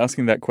somebody is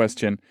asking that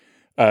question,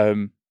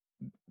 the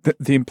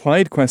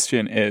implied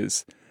question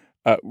is,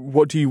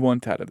 what do you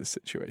want out of this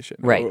situation?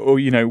 Right. Or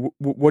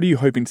what are you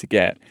hoping to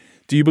get?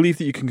 Do you believe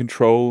that you can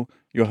control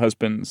your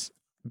husband's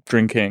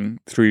drinking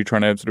through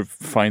trying to sort of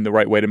find the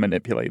right way to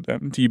manipulate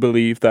them? Do you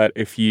believe that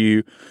if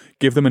you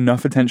give them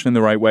enough attention in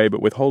the right way,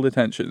 but withhold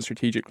attention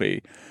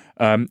strategically,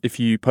 if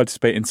you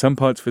participate in some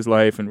parts of his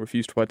life and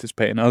refuse to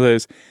participate in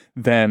others,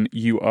 then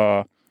you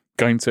are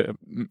going to,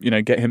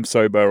 get him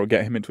sober or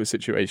get him into a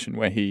situation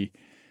where he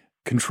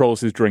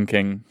controls his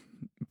drinking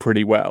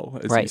pretty well,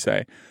 as you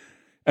say?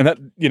 And that,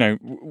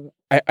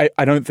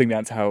 I don't think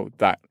that's how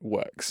that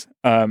works.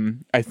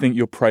 I think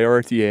your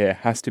priority here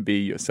has to be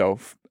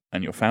yourself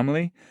and your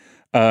family.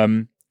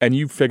 And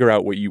you figure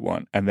out what you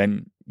want, and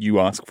then you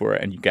ask for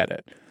it and you get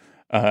it.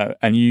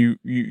 And you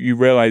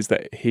realize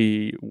that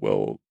he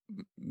will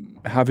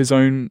have his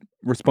own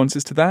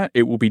responses to that.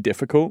 It will be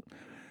difficult.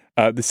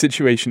 The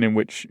situation in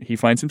which he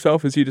finds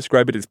himself, as you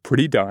describe it, is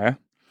pretty dire.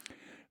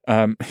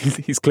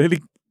 He's clearly,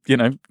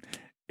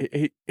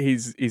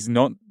 he's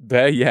not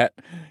there yet.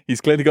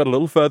 He's clearly got a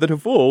little further to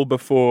fall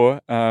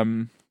before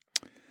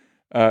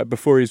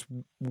he's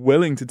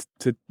willing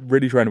to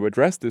really try to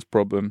address this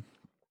problem.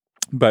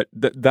 But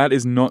that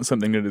is not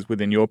something that is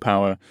within your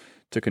power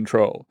to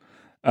control.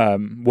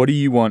 What do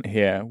you want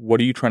here?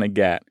 What are you trying to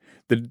get?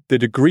 The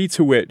degree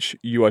to which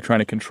you are trying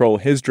to control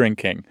his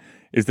drinking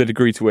is the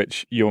degree to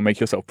which you'll make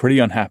yourself pretty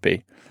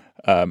unhappy.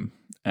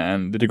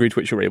 And the degree to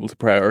which you're able to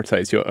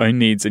prioritize your own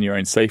needs and your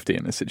own safety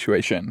in this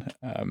situation,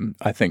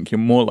 I think you're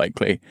more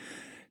likely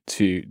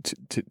to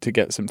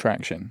get some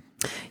traction.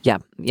 Yeah.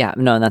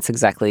 No, and that's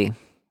exactly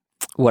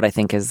what I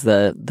think is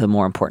the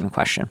more important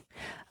question.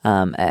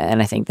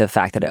 And I think the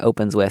fact that it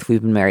opens with,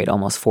 we've been married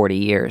almost 40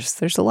 years,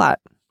 there's a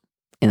lot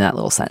in that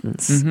little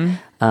sentence.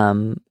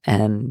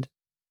 And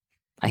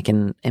I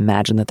can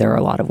imagine that there are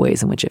a lot of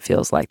ways in which it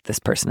feels like this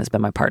person has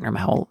been my partner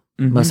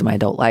most of my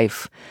adult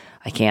life.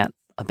 I can't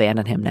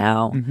abandon him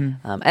now.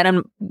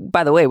 And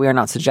by the way, we are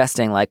not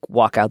suggesting like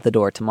walk out the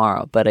door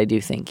tomorrow, but I do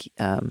think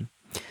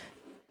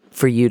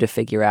for you to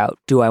figure out,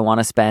 do I want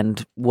to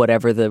spend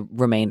whatever the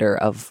remainder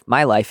of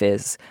my life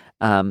is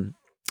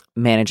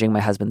managing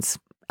my husband's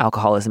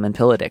alcoholism and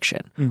pill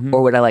addiction,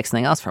 or would I like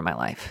something else for my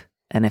life?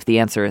 And if the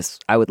answer is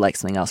I would like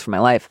something else for my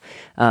life,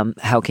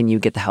 how can you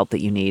get the help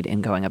that you need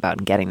in going about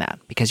and getting that?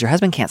 Because your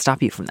husband can't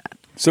stop you from that.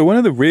 So one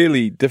of the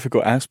really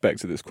difficult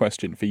aspects of this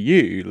question for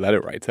you,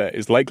 letter writer,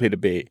 is likely to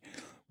be,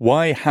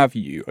 why have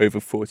you, over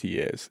 40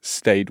 years,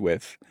 stayed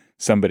with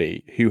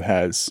somebody who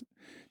has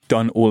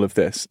done all of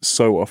this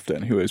so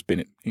often, who has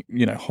been,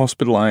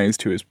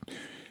 hospitalized, who has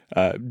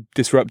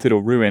disrupted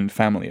or ruined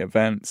family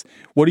events?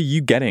 What are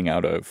you getting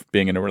out of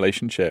being in a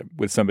relationship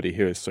with somebody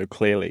who is so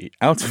clearly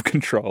out of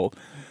control?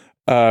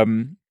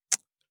 And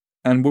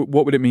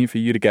what would it mean for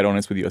you to get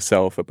honest with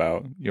yourself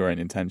about your own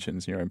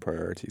intentions and your own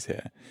priorities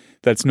here?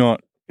 It's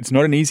not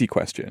an easy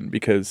question,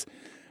 because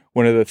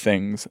one of the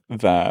things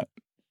that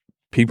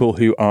people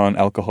who aren't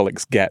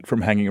alcoholics get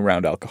from hanging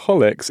around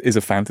alcoholics is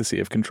a fantasy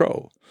of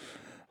control.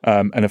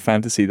 And a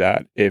fantasy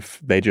that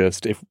if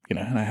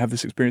and I have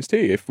this experience too,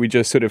 if we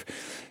just sort of,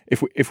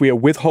 if we are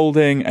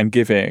withholding and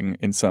giving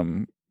in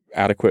some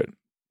adequate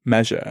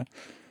measure,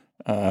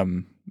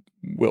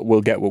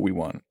 we'll get what we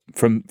want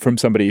from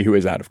somebody who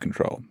is out of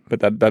control.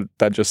 But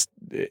that just,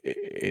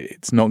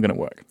 it's not going to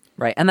work.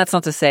 Right. And that's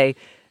not to say,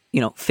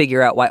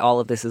 figure out why all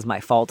of this is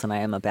my fault and I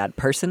am a bad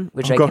person,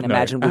 which I can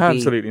imagine would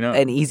be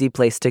an easy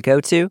place to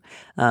go to.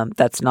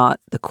 That's not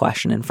the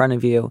question in front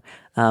of you.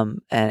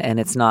 And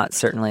it's not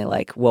certainly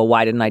like, well,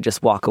 why didn't I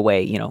just walk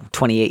away,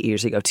 28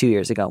 years ago, 2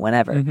 years ago,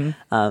 whenever.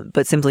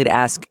 But simply to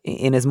ask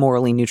in as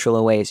morally neutral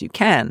a way as you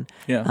can,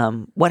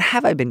 what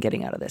have I been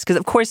getting out of this? Because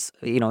of course,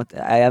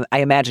 I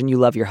imagine you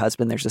love your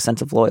husband. There's a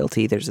sense of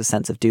loyalty. There's a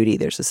sense of duty.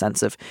 There's a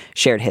sense of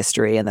shared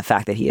history. And the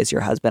fact that he is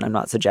your husband, I'm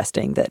not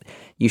suggesting that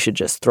you should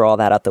just throw all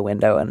that out the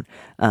window and,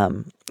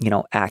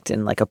 act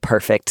in like a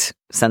perfect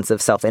sense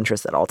of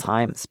self-interest at all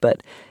times.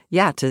 But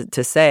yeah,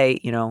 to say,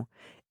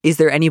 is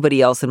there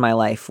anybody else in my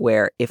life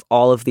where if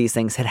all of these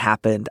things had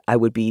happened, I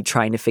would be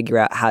trying to figure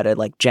out how to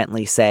like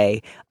gently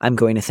say, I'm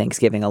going to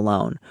Thanksgiving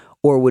alone?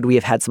 Or would we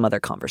have had some other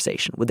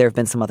conversation? Would there have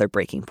been some other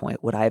breaking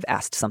point? Would I have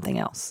asked something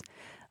else?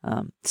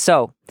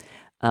 So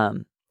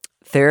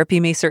therapy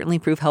may certainly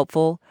prove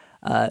helpful.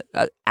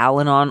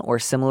 Al-Anon or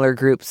similar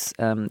groups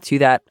to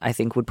that, I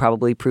think would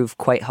probably prove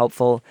quite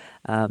helpful,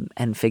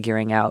 and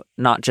figuring out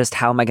not just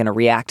how am I going to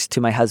react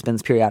to my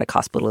husband's periodic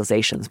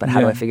hospitalizations, but how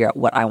do I figure out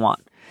what I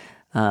want,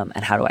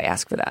 and how do I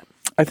ask for that?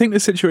 I think the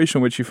situation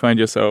in which you find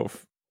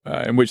yourself,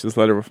 in which this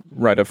letter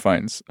writer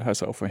finds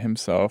herself or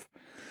himself,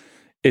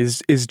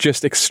 is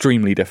just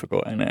extremely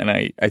difficult, and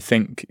I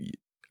think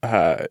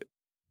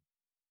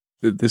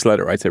this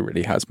letter writer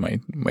really has my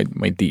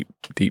deep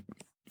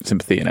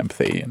sympathy and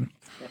empathy, and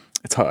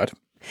it's hard.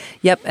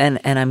 Yep, and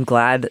I'm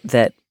glad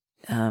that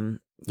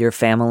your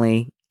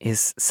family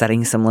is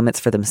setting some limits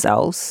for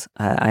themselves.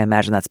 I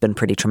imagine that's been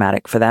pretty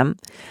traumatic for them.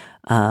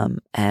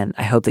 And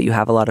I hope that you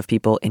have a lot of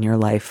people in your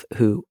life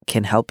who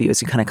can help you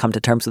as you kind of come to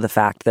terms with the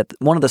fact that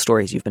one of the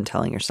stories you've been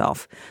telling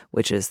yourself,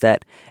 which is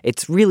that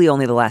it's really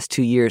only the last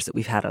 2 years that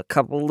we've had a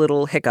couple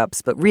little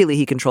hiccups, but really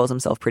he controls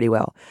himself pretty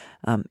well.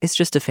 It's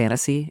just a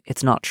fantasy.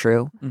 It's not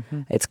true.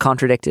 Mm-hmm. It's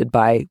contradicted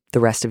by the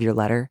rest of your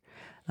letter.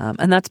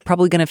 And that's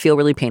probably going to feel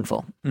really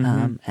painful.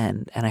 Mm-hmm.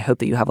 And I hope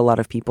that you have a lot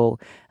of people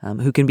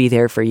who can be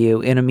there for you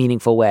in a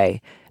meaningful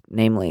way.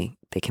 Namely,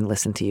 they can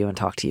listen to you and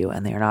talk to you,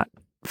 and they are not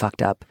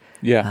fucked up.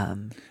 Yeah.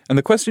 And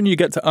the question you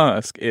get to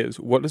ask is,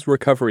 what does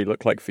recovery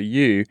look like for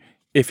you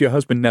if your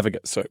husband never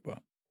gets sober?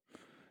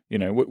 You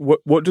know,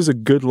 what does a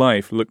good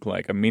life look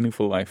like, a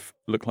meaningful life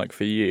look like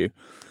for you,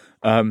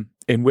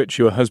 in which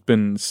your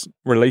husband's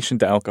relation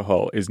to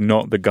alcohol is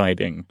not the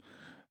guiding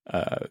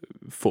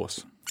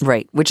force?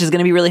 Right, which is going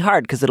to be really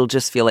hard because it'll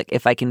just feel like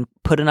if I can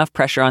put enough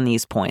pressure on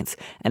these points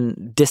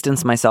and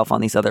distance myself on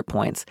these other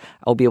points,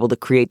 I'll be able to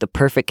create the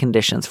perfect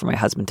conditions for my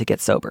husband to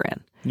get sober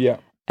in. Yeah.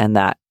 And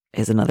that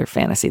is another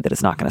fantasy that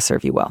is not going to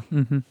serve you well.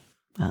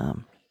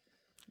 Mm-hmm.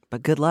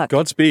 But good luck.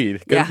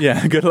 Godspeed.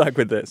 Good luck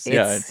with this.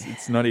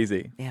 It's not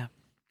easy. Yeah.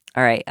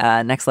 All right,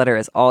 next letter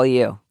is all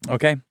you.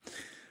 Okay.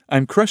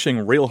 I'm crushing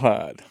real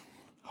hard.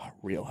 Oh,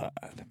 real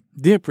hard.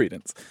 Dear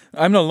Prudence,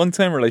 I'm in a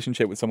long-term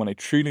relationship with someone I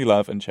truly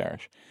love and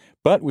cherish.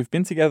 But we've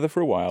been together for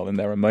a while, and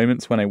there are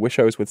moments when I wish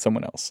I was with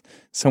someone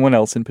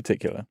else in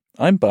particular.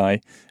 I'm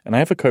bi, and I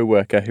have a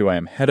co-worker who I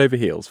am head over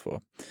heels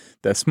for.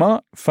 They're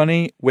smart,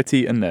 funny,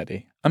 witty, and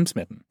nerdy. I'm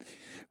smitten.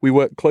 We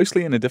work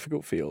closely in a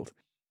difficult field.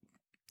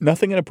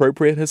 Nothing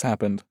inappropriate has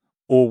happened,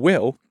 or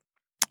will,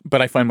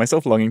 but I find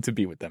myself longing to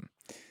be with them.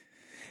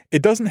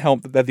 It doesn't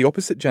help that they're the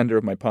opposite gender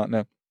of my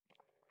partner,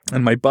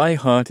 and my bi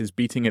heart is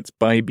beating its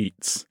bi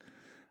beats.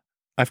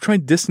 I've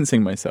tried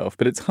distancing myself,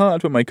 but it's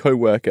hard when my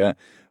co-worker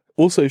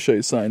also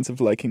shows signs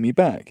of liking me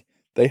back.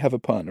 They have a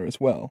partner as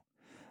well.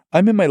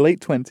 I'm in my late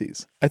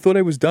 20s. I thought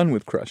I was done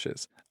with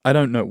crushes. I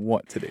don't know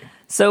what to do.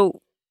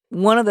 So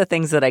one of the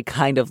things that I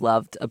kind of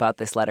loved about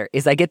this letter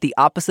is I get the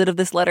opposite of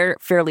this letter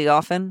fairly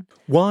often.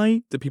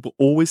 Why do people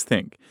always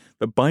think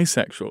that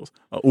bisexuals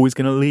are always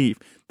going to leave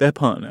their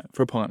partner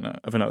for a partner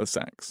of another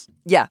sex?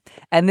 Yeah.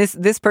 And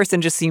this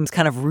person just seems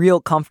kind of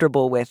real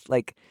comfortable with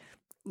like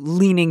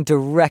leaning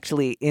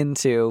directly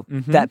into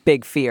that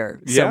big fear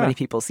so many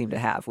people seem to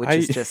have, which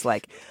is just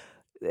like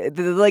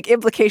the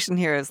implication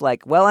here is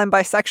like, well, I'm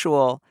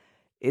bisexual.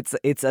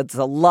 It's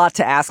a lot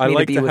to ask me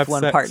to be with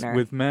one partner.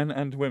 With men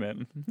and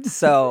women.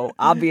 So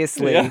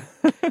obviously,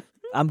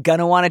 I'm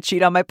gonna want to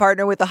cheat on my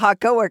partner with a hot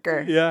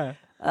coworker. Yeah.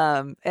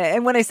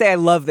 And when I say I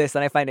love this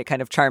and I find it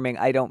kind of charming,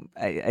 I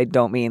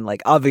don't mean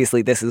like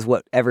obviously this is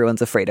what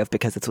everyone's afraid of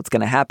because it's what's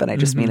going to happen. I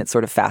just mean it's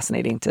sort of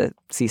fascinating to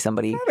see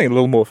somebody. I think a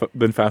little more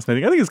than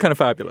fascinating. I think it's kind of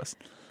fabulous.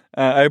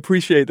 I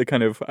appreciate the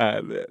kind of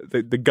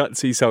the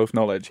gutsy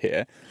self-knowledge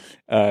here,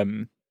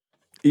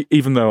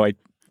 even though I,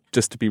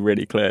 just to be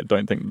really clear,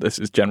 don't think this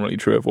is generally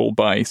true of all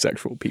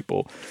bisexual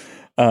people,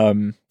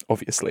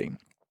 obviously.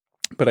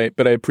 But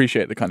I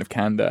appreciate the kind of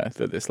candor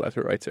that this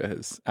letter writer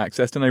has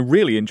accessed, and I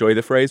really enjoy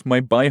the phrase, my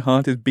bi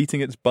heart is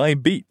beating its bi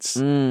beats.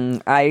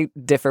 I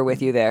differ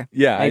with you there.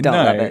 Yeah, I don't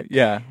love it.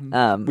 Yeah.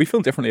 We feel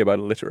differently about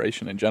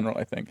alliteration in general,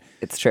 I think.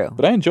 It's true.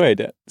 But I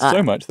enjoyed it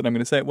so much that I'm going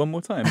to say it one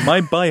more time.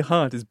 My bi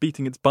heart is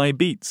beating its bi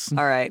beats.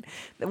 All right.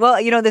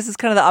 Well, this is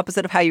kind of the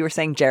opposite of how you were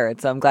saying Jared,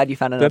 so I'm glad you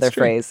found another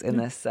phrase in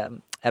this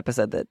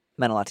episode that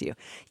meant a lot to you.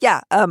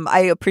 Yeah,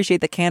 I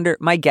appreciate the candor.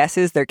 My guess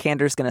is their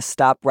candor is going to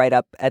stop right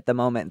up at the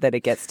moment that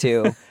it gets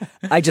to,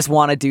 I just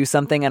want to do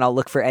something and I'll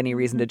look for any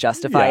reason to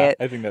justify it.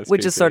 I think that's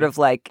which is sort of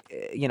like,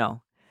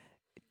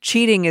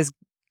 cheating is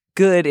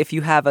good if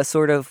you have a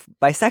sort of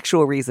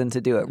bisexual reason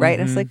to do it, right?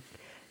 And it's like,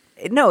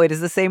 no, it is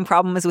the same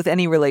problem as with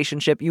any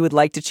relationship. You would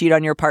like to cheat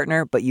on your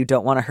partner, but you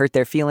don't want to hurt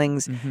their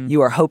feelings.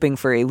 You are hoping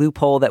for a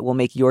loophole that will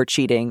make your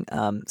cheating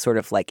sort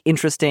of like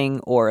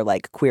interesting or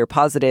like queer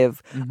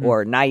positive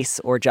or nice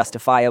or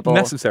justifiable.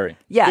 Necessary.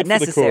 Yeah, good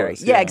necessary.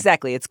 Cause, yeah,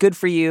 exactly. It's good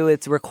for you.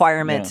 It's a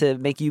requirement to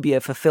make you be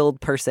a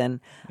fulfilled person.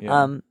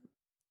 Yeah.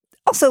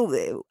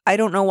 Also, I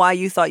don't know why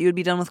you thought you would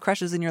be done with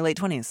crushes in your late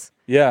 20s.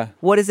 Yeah.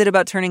 What is it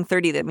about turning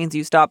 30 that means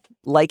you stop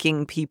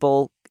liking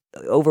people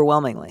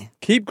overwhelmingly?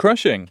 Keep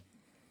crushing.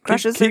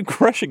 Crushes keep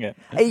crushing it.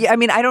 I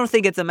mean, I don't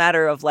think it's a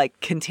matter of like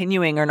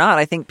continuing or not.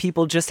 I think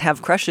people just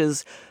have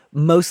crushes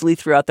mostly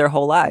throughout their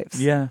whole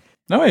lives. Yeah.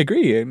 No, I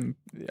agree.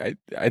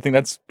 I think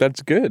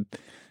that's good.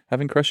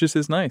 Having crushes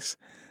is nice.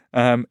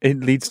 it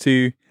leads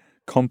to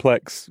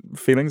complex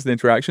feelings and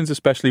interactions,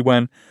 especially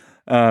when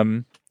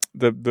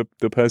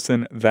the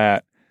person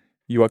that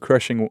you are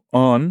crushing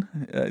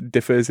on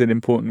differs in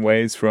important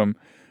ways from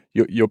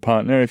your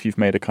partner. If you've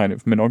made a kind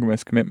of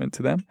monogamous commitment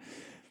to them,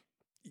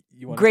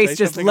 Grace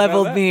just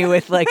leveled me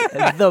with like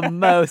the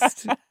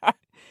most.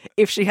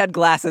 If she had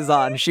glasses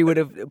on, she would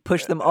have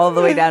pushed them all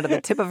the way down to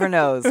the tip of her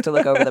nose to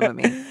look over them at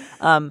me.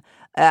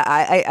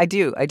 I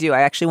do.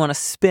 I actually want to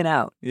spin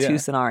out two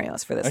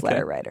scenarios for this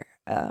letter writer.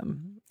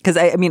 Because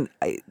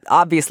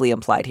obviously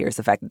implied here is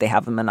the fact that they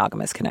have a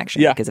monogamous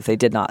connection. Yeah. Because if they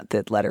did not,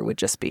 the letter would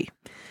just be,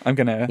 I'm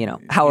gonna,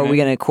 how are we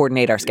going to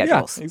coordinate our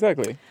schedules? Yeah,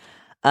 exactly.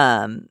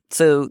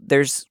 So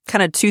there's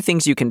kind of two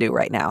things you can do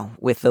right now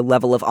with the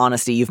level of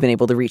honesty you've been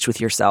able to reach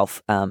with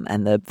yourself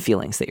and the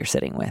feelings that you're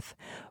sitting with.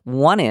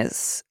 One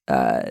is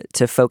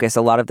to focus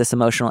a lot of this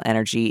emotional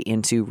energy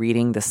into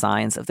reading the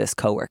signs of this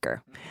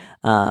coworker.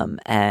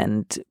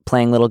 And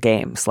playing little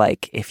games,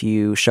 like if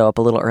you show up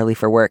a little early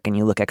for work and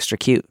you look extra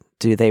cute,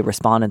 do they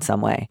respond in some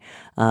way?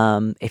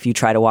 If you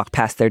try to walk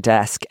past their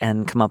desk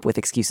and come up with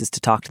excuses to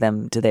talk to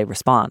them, do they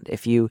respond?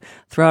 If you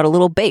throw out a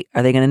little bait,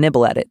 are they going to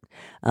nibble at it?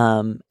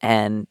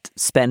 And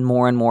spend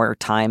more and more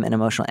time and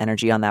emotional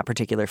energy on that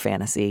particular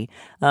fantasy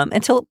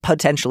until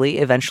potentially,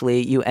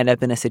 eventually, you end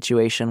up in a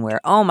situation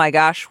where, oh my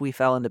gosh, we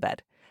fell into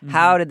bed. Mm-hmm.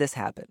 How did this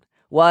happen?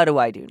 What do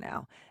I do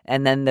now?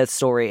 And then the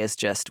story is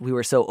just, we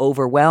were so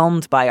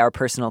overwhelmed by our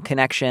personal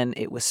connection.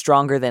 It was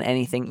stronger than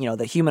anything.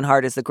 The human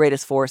heart is the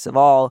greatest force of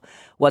all.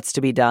 What's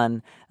to be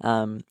done?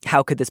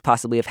 How could this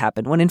possibly have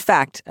happened? When in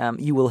fact,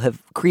 you will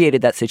have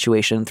created that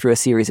situation through a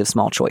series of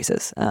small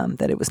choices,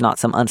 that it was not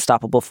some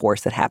unstoppable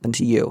force that happened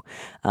to you.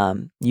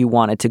 You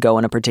wanted to go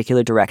in a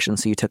particular direction,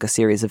 so you took a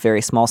series of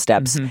very small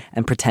steps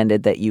and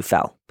pretended that you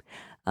fell.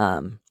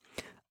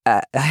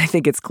 I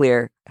think it's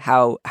clear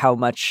how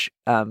much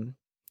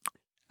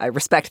I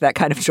respect that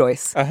kind of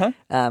choice,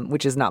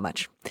 which is not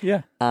much.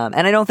 Yeah.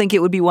 And I don't think it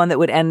would be one that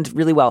would end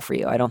really well for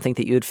you. I don't think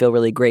that you would feel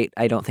really great.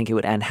 I don't think it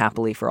would end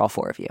happily for all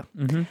four of you.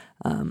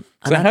 Mm-hmm.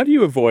 So how do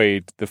you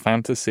avoid the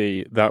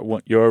fantasy that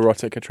your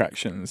erotic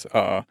attractions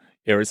are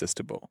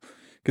irresistible?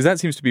 Because that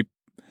seems to be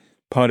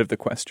part of the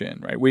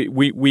question, right?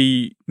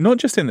 We not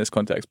just in this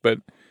context, but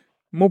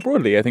more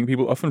broadly, I think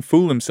people often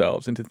fool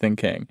themselves into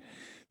thinking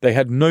they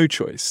had no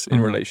choice in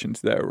relation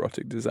to their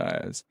erotic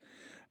desires.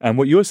 And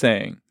what you're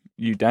saying,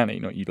 you, Danny,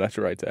 not you,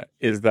 letter writer,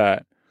 is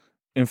that,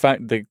 in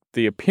fact,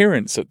 the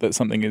appearance that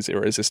something is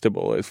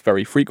irresistible is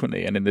very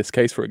frequently, and in this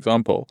case, for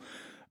example,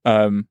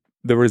 the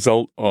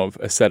result of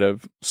a set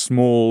of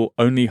small,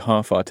 only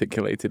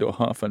half-articulated or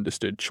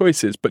half-understood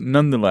choices, but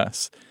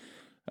nonetheless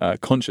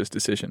conscious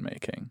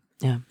decision-making.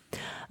 Yeah.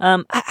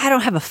 I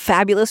don't have a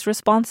fabulous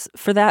response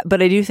for that,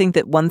 but I do think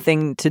that one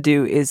thing to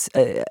do is,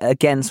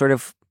 again, sort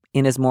of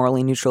in as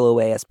morally neutral a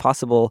way as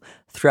possible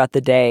throughout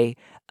the day,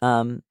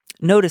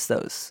 notice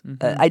those,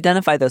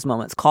 identify those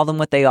moments, call them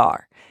what they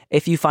are.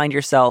 If you find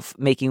yourself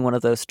making one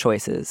of those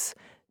choices,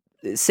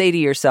 say to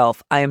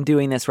yourself, I am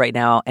doing this right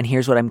now, and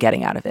here's what I'm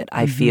getting out of it.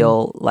 I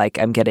feel like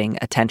I'm getting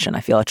attention.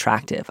 I feel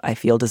attractive. I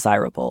feel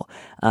desirable.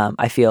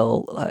 I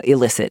feel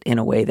illicit in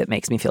a way that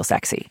makes me feel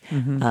sexy.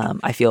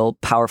 I feel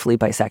powerfully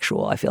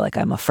bisexual. I feel like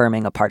I'm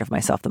affirming a part of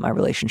myself that my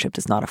relationship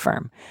does not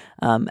affirm.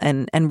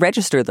 And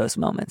register those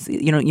moments.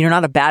 You're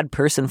not a bad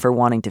person for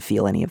wanting to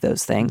feel any of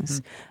those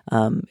things.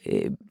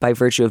 By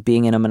virtue of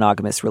being in a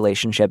monogamous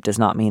relationship does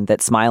not mean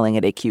that smiling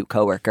at a cute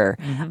coworker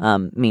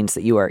means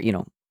that you are,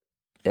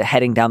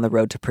 heading down the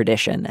road to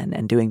perdition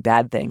and doing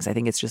bad things. I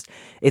think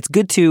it's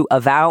good to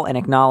avow and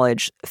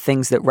acknowledge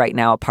things that right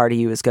now a part of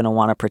you is going to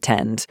want to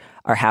pretend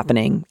are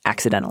happening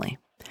accidentally.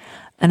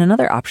 And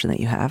another option that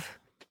you have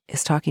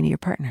is talking to your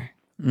partner.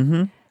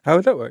 How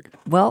would that work?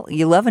 Well,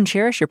 you love and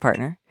cherish your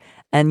partner,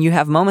 and you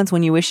have moments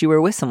when you wish you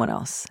were with someone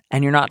else,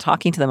 and you're not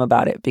talking to them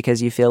about it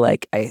because you feel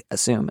like, I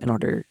assume, in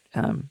order,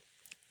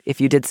 if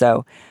you did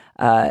so,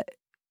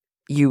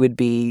 you would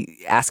be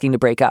asking to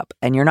break up,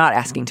 and you're not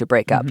asking to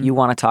break up. You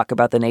want to talk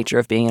about the nature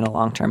of being in a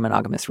long-term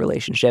monogamous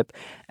relationship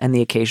and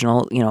the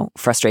occasional,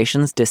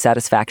 frustrations,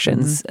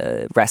 dissatisfactions,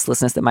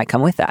 restlessness that might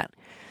come with that.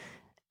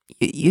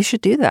 You should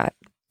do that.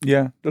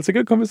 Yeah, that's a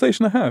good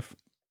conversation to have.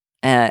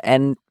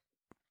 And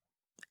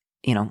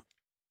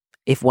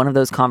if one of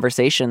those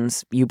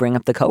conversations you bring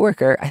up the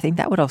coworker, I think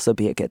that would also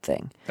be a good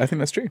thing. I think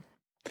that's true.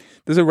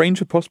 There's a range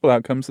of possible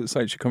outcomes that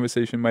such a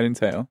conversation might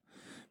entail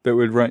that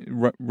would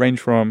range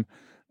from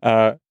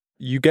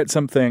you get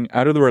something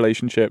out of the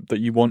relationship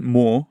that you want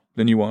more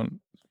than you want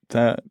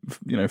to,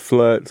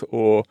 flirt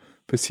or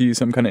pursue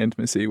some kind of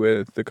intimacy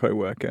with the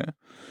coworker.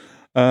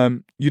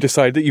 You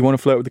decide that you want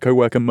to flirt with the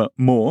coworker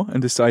more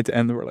and decide to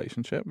end the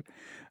relationship.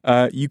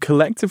 You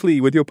collectively,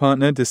 with your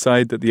partner,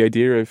 decide that the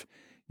idea of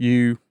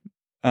you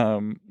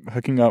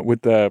hooking up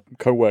with the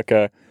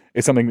coworker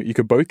is something that you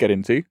could both get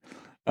into.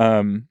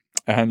 And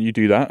you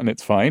do that, and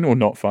it's fine or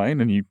not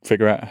fine, and you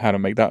figure out how to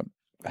make that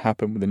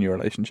happen within your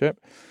relationship.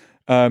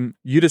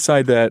 You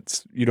decide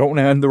that you don't want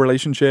to end the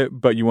relationship,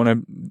 but you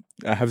want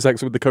to have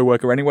sex with the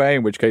coworker anyway,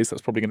 in which case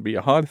that's probably going to be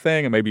a hard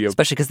thing, and maybe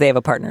especially because they have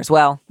a partner as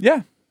well.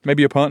 Yeah,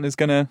 Maybe your partner's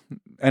going to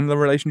end the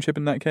relationship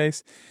in that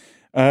case.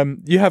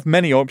 You have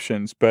many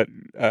options, but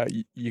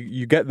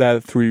you get there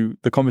through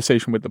the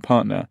conversation with the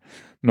partner,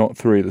 not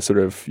through the sort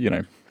of,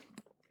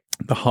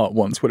 the heart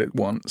wants what it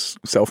wants,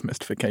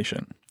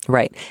 self-mystification.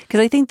 Right.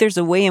 Because I think there's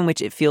a way in which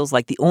it feels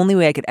like the only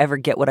way I could ever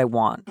get what I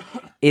want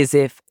is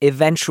if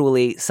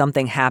eventually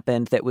something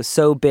happened that was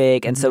so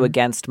big and so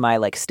against my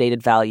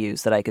stated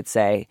values that I could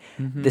say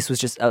this was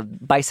just a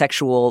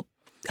bisexual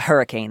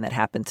hurricane that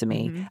happened to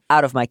me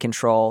out of my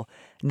control.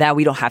 Now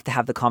we don't have to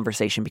have the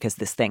conversation because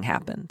this thing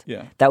happened.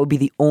 Yeah. That would be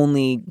the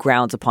only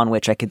grounds upon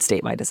which I could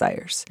state my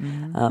desires.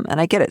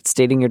 And I get it.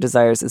 Stating your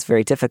desires is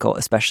very difficult,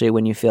 especially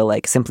when you feel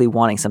like simply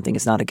wanting something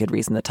is not a good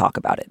reason to talk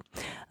about it.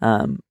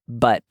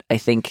 But I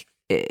think,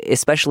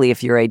 especially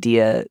if your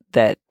idea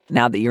that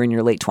now that you're in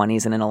your late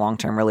 20s and in a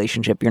long-term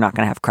relationship, you're not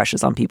going to have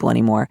crushes on people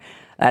anymore,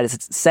 that is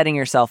setting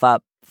yourself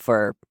up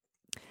for,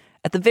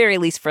 at the very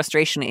least,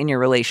 frustration in your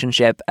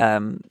relationship.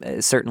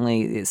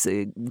 Certainly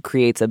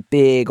creates a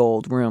big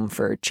old room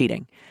for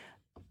cheating.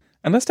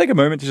 And let's take a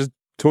moment to just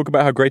talk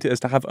about how great it is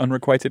to have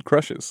unrequited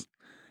crushes.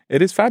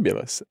 It is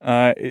fabulous.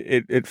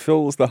 It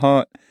fills the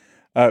heart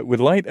with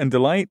light and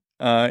delight.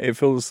 It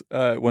fills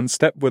one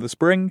step with a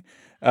spring.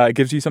 It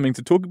gives you something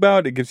to talk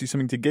about. It gives you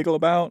something to giggle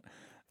about.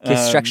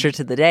 Gives structure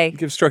to the day.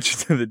 Gives structure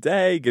to the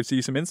day. Gives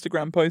you some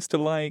Instagram posts to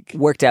like.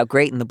 Worked out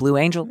great in the Blue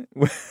Angel.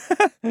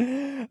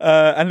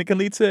 And it can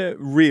lead to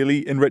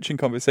really enriching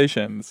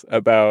conversations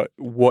about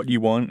what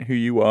you want, who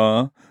you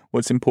are,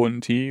 what's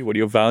important to you, what are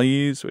your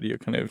values, what are your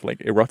kind of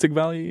erotic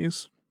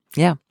values.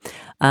 Yeah.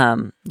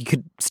 You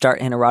could start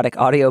an erotic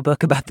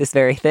audiobook about this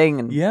very thing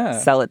and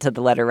sell it to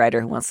the letter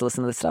writer who wants to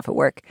listen to this stuff at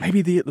work.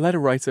 Maybe the letter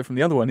writer from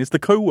the other one is the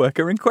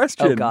co-worker in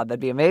question. Oh, God, that'd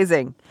be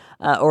amazing.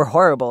 Or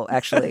horrible,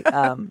 actually.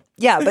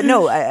 But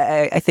no,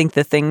 I think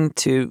the thing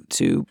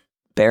to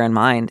bear in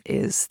mind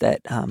is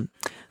that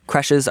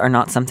crushes are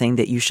not something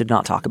that you should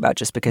not talk about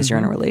just because you're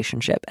in a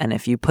relationship. And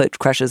if you put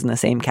crushes in the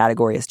same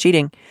category as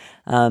cheating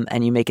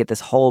and you make it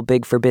this whole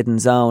big forbidden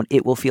zone,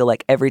 it will feel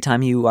like every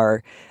time you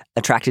are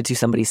attracted to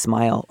somebody's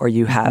smile or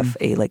you have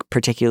a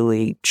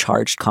particularly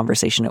charged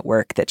conversation at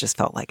work that just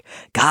felt like,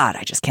 God,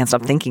 I just can't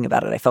stop thinking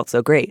about it. I felt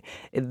so great.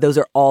 Those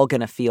are all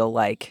going to feel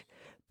like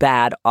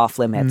bad, off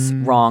limits,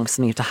 wrong,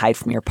 something you have to hide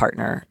from your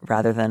partner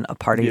rather than a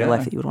part of your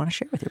life that you would want to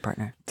share with your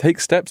partner. Take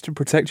steps to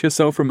protect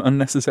yourself from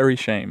unnecessary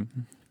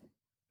shame.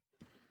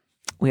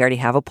 We already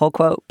have a pull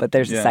quote, but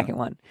there's a second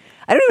one.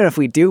 I don't even know if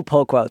we do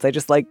pull quotes. I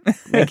just like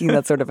making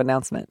that sort of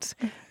announcement.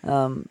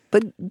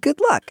 But good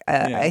luck.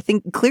 I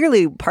think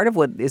clearly part of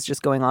what is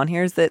just going on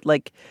here is that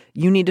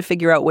you need to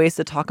figure out ways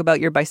to talk about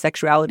your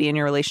bisexuality in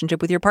your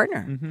relationship with your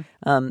partner.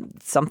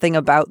 Something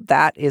about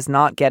that is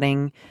not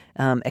getting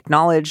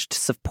acknowledged,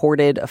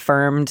 supported,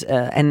 affirmed,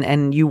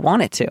 and you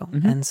want it to.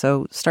 And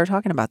so start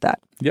talking about that.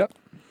 Yep.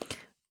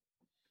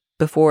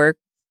 Before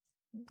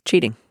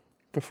cheating.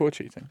 Before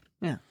cheating.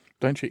 Yeah.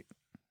 Don't cheat.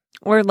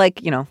 Or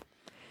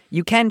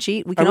you can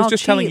cheat. We can all cheat. I was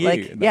just telling you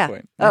at that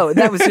point. Oh,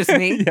 that was just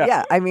me?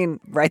 Yeah. I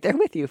mean, right there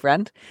with you,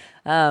 friend.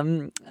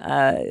 But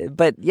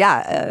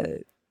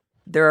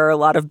there are a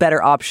lot of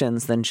better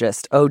options than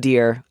just, oh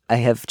dear, I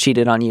have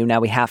cheated on you. Now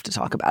we have to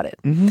talk about it.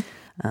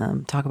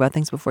 Talk about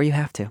things before you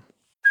have to.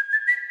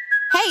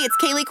 Hey, it's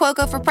Kaylee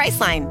Cuoco for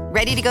Priceline.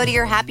 Ready to go to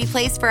your happy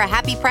place for a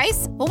happy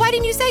price? Well, why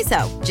didn't you say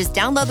so? Just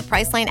download the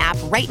Priceline app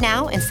right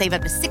now and save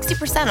up to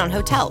 60% on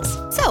hotels.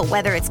 So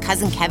whether it's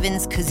Cousin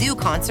Kevin's Kazoo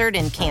Concert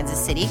in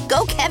Kansas City,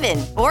 go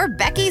Kevin, or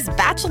Becky's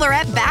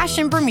Bachelorette Bash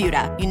in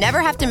Bermuda, you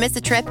never have to miss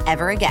a trip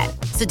ever again.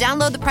 So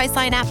download the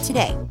Priceline app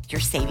today. Your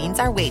savings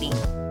are waiting.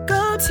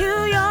 Go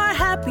to your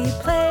happy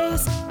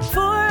place for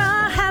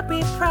a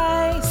happy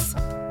price.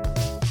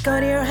 Go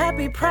to your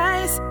happy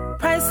price,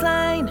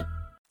 Priceline.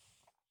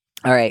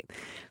 All right.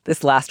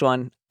 This last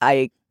one,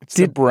 It's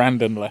the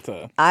Brandon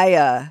letter.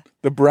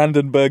 The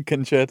Brandenburg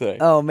Concerto.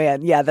 Oh,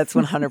 man. Yeah, that's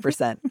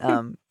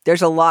 100%.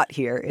 There's a lot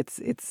here.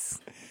 It's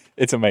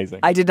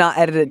amazing. I did not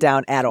edit it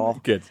down at all.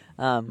 Good.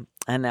 And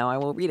now I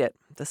will read it.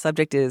 The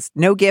subject is,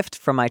 no gift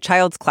from my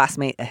child's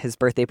classmate at his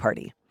birthday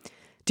party.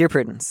 Dear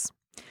Prudence,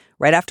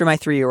 right after my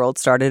 3-year-old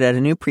started at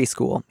a new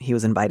preschool he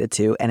was invited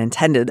to and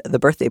attended the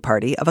birthday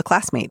party of a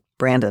classmate,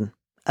 Brandon.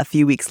 A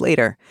few weeks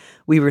later,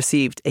 we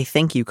received a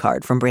thank you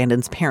card from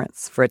Brandon's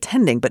parents for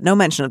attending, but no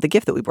mention of the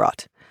gift that we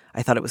brought.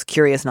 I thought it was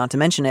curious not to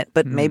mention it,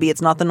 but maybe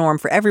it's not the norm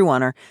for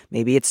everyone, or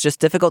maybe it's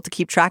just difficult to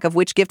keep track of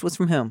which gift was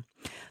from whom.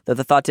 Though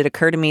the thought did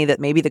occur to me that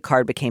maybe the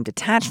card became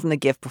detached from the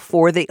gift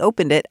before they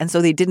opened it, and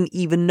so they didn't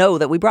even know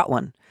that we brought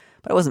one.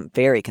 But I wasn't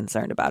very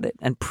concerned about it,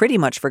 and pretty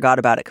much forgot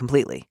about it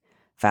completely.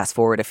 Fast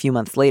forward a few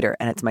months later,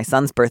 and it's my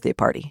son's birthday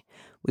party.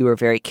 We were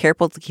very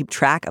careful to keep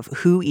track of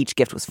who each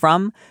gift was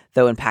from,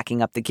 though in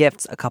packing up the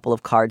gifts, a couple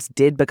of cards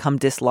did become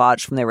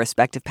dislodged from their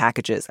respective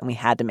packages, and we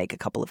had to make a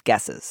couple of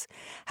guesses.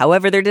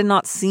 However, there did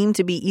not seem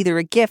to be either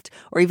a gift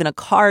or even a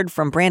card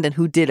from Brandon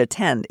who did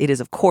attend. It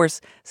is, of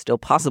course, still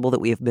possible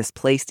that we have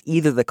misplaced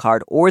either the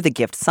card or the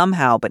gift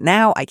somehow, but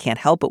now I can't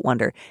help but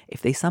wonder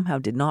if they somehow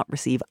did not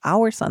receive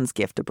our son's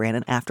gift to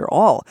Brandon after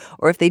all,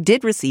 or if they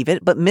did receive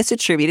it but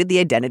misattributed the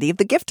identity of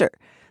the gifter.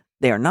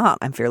 they are not,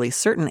 I'm fairly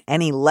certain,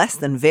 any less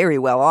than very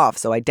well off,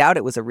 so I doubt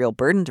it was a real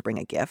burden to bring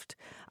a gift.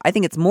 I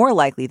think it's more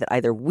likely that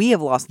either we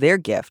have lost their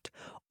gift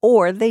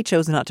or they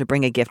chose not to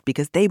bring a gift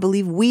because they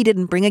believe we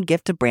didn't bring a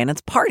gift to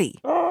Brandon's party.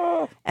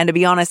 And to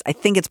be honest, I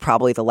think it's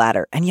probably the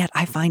latter, and yet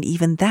I find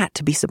even that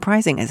to be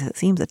surprising as it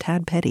seems a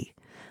tad petty.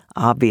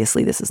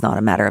 Obviously, this is not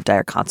a matter of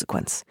dire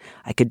consequence.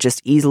 I could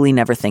just easily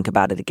never think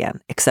about it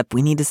again, except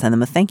we need to send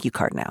them a thank you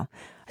card now.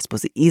 I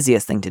suppose the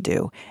easiest thing to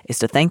do is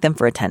to thank them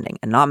for attending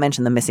and not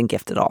mention the missing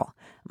gift at all.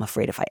 I'm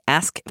afraid if I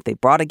ask if they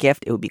brought a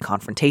gift, it would be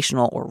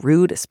confrontational or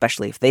rude,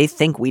 especially if they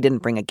think we didn't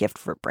bring a gift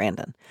for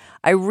Brandon.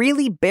 I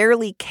really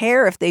barely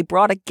care if they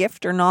brought a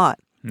gift or not.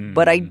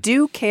 But I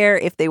do care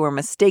if they were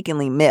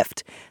mistakenly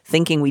miffed,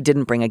 thinking we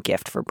didn't bring a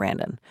gift for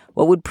Brandon.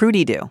 What would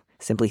Prudie do?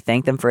 Simply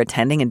thank them for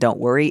attending and don't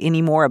worry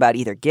anymore about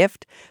either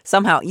gift?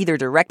 Somehow either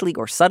directly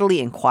or subtly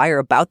inquire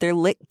about their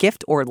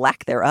gift or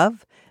lack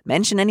thereof?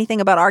 Mention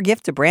anything about our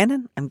gift to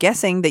Brandon? I'm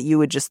guessing that you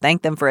would just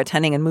thank them for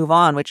attending and move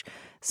on, which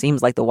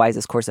seems like the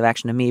wisest course of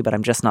action to me, but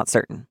I'm just not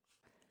certain.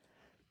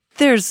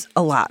 There's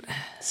a lot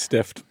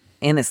Stiffed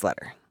in this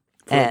letter.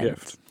 for a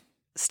gift.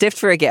 Stiffed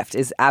for a gift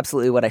is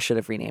absolutely what I should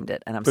have renamed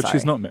it, and I'm sorry. But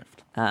she's not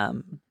miffed.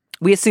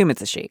 We assume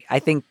it's a she. I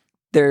think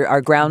there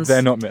are grounds.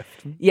 They're not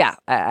miffed. Yeah,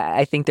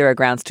 I think there are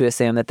grounds to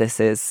assume that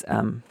this is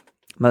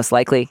most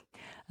likely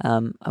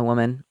a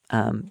woman,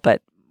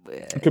 but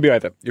It could be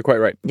either. You're quite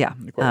right. yeah,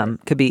 You're quite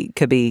right.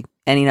 could be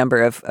any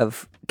number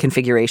of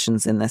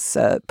configurations in this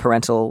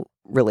parental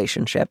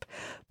relationship.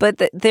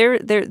 But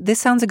this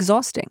sounds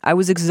exhausting. I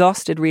was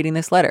exhausted reading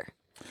this letter.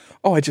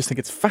 Oh, I just think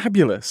it's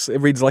fabulous.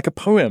 It reads like a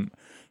poem.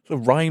 The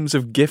rhymes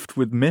of gift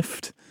with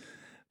miffed.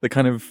 The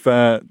kind of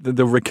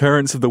the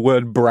recurrence of the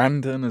word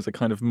Brandon as a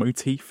kind of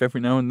motif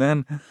every now and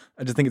then.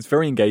 I just think it's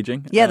very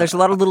engaging. Yeah, there's a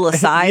lot of little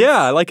asides.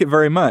 Yeah, I like it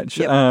very much.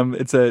 Yep.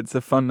 It's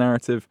a fun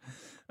narrative,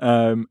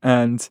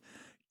 and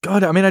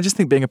God, I mean, I just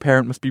think being a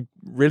parent must be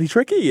really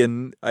tricky.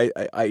 And I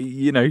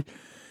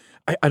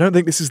don't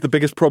think this is the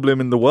biggest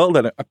problem in the world.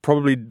 I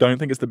probably don't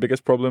think it's the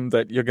biggest problem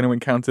that you're going to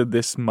encounter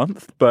this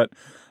month, but.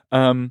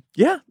 I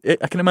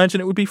can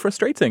imagine it would be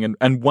frustrating.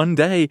 And one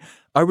day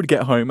I would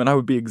get home and I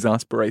would be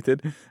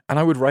exasperated and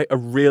I would write a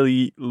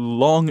really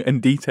long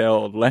and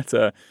detailed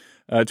letter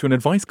to an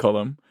advice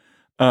column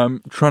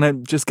trying to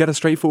just get a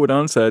straightforward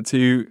answer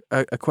to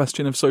a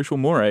question of social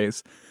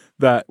mores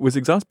that was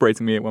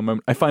exasperating me at one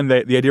moment. I find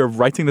the idea of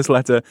writing this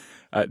letter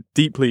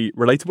deeply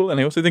relatable,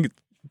 and I also think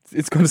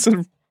it's got a sort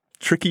of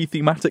tricky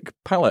thematic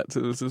palette.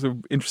 So there's sort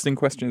of interesting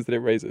questions that it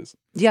raises.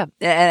 Yeah,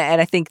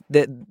 and I think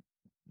that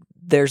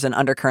there's an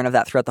undercurrent of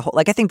that throughout the whole.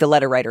 Like, I think the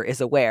letter writer is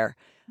aware.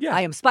 Yeah.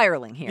 I am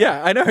spiraling here.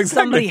 Yeah, I know exactly.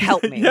 Somebody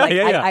help me.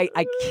 Yeah.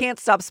 I can't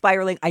stop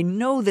spiraling. I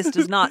know this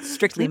does not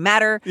strictly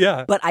matter.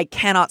 Yeah. But I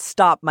cannot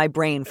stop my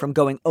brain from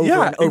going over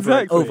and over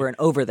and over and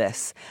over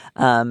this.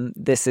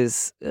 This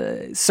is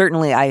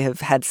certainly, I have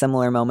had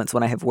similar moments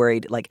when I have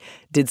worried, like,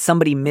 did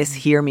somebody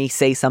mishear me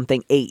say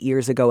something 8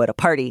 years ago at a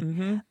party?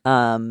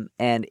 Mm-hmm.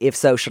 And if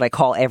so, should I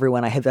call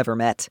everyone I have ever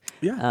met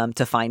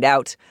to find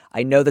out?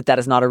 I know that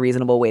is not a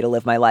reasonable way to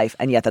live my life,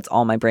 and yet that's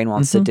all my brain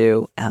wants to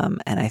do.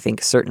 And I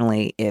think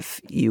certainly if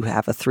you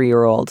have a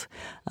 3-year-old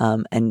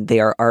and they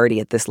are already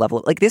at this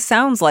level, like, this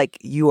sounds like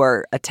you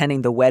are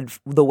attending the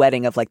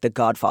wedding of, like, the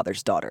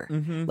Godfather's daughter.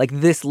 Mm-hmm. Like,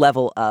 this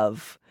level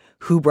of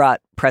who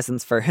brought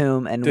presents for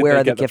whom and where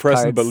are the gift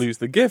cards. Did they get the present but lose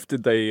the gift?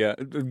 Did they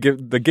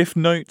give the gift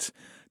note?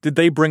 Did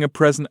they bring a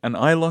present and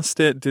I lost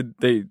it? Did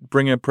they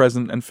bring a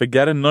present and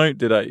forget a note?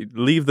 Did I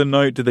leave the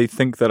note? Do they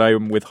think that I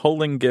am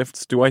withholding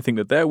gifts? Do I think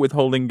that they're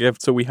withholding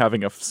gifts? Are we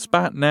having a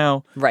spat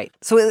now? Right.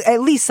 So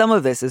at least some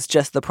of this is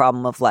just the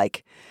problem of,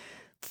 like,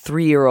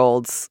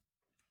 3-year-olds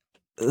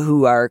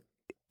who are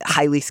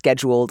highly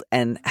scheduled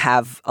and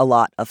have a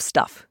lot of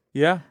stuff.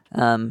 Yeah.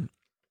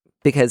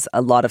 Because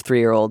a lot of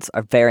 3-year-olds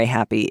are very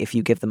happy if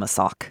you give them a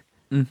sock.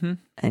 Mm-hmm.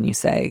 And you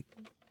say,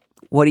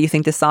 what do you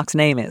think this sock's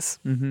name is?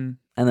 Mm-hmm.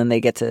 And then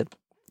they get to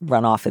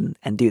run off and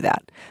do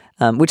that.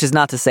 Which is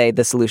not to say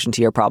the solution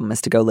to your problem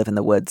is to go live in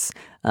the woods.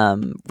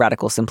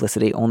 Radical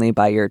simplicity, only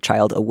buy your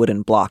child a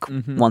wooden block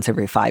once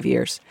every 5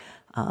 years.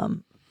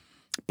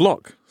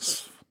 Block?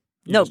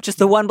 No, just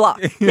the one block.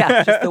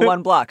 Yeah, just the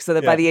one block. So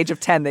that by the age of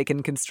 10, they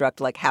can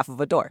construct, like, half of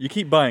a door. You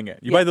keep buying it.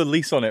 You buy the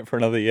lease on it for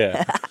another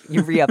year.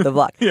 You re-up the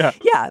block. Yeah,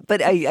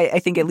 but I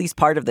think at least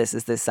part of this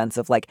is this sense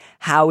of, like,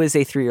 how is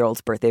a 3-year-old's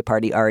birthday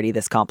party already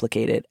this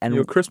complicated? And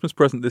your Christmas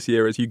present this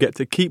year is you get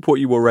to keep what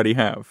you already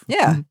have.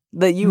 Yeah,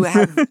 that you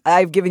have.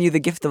 I've given you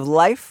the gift of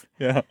life.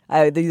 Yeah,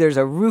 there's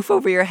a roof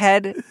over your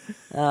head. Is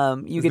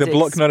the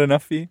block not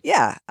enough for you?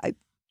 Yeah,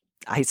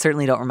 I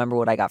certainly don't remember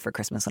what I got for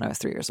Christmas when I was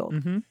 3 years old.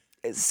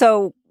 Mm-hmm.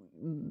 So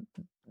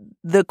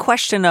the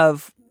question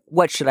of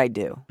what should I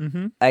do,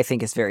 I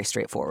think is very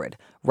straightforward.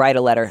 Write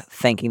a letter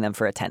thanking them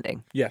for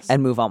attending. Yes.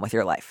 And move on with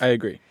your life. I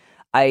agree.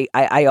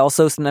 I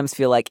also sometimes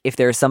feel like if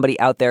there's somebody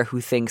out there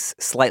who thinks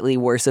slightly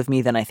worse of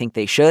me than I think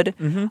they should,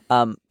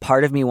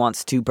 part of me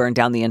wants to burn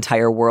down the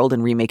entire world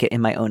and remake it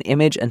in my own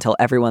image until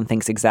everyone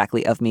thinks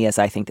exactly of me as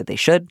I think that they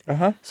should.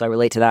 So I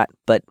relate to that.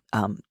 But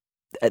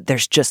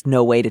there's just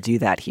no way to do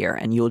that here.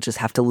 And you'll just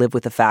have to live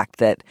with the fact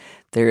that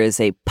there is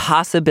a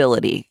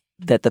possibility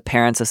that the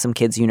parents of some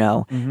kids you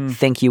know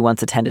think you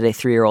once attended a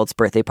 3-year-old's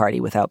birthday party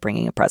without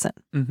bringing a present.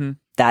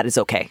 That is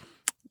okay.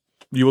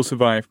 You will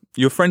survive.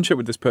 Your friendship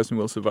with this person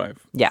will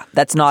survive. Yeah,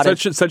 that's not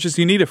such as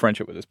you need a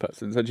friendship with this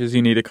person, such as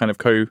you need a kind of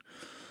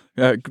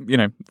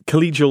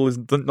collegial is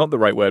not the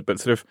right word, but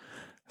sort of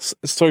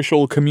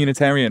social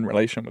communitarian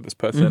relation with this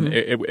person.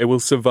 It will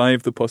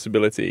survive the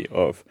possibility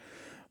of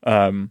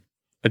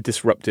a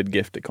disrupted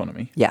gift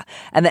economy. Yeah.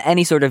 And that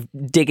any sort of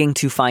digging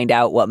to find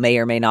out what may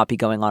or may not be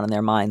going on in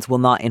their minds will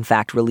not, in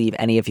fact, relieve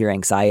any of your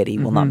anxiety,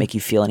 will not make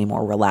you feel any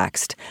more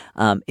relaxed.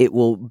 It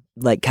will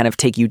like kind of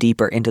take you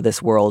deeper into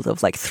this world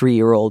of like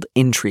 3-year-old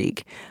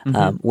intrigue,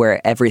 where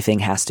everything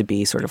has to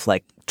be sort of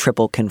like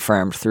triple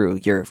confirmed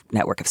through your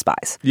network of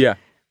spies. Yeah,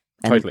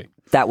 and totally.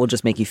 That will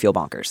just make you feel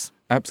bonkers.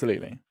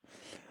 Absolutely.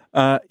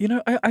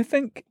 I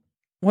think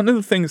one of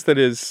the things that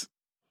is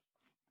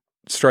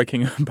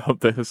striking about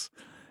this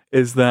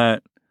is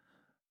that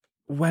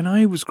when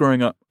I was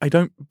growing up, I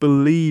don't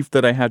believe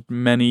that I had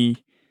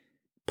many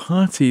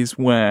parties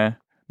where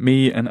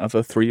me and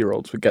other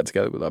 3-year-olds would get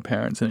together with our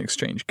parents and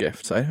exchange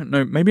gifts. I don't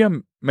know. Maybe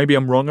I'm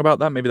wrong about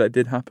that. Maybe that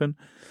did happen.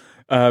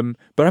 But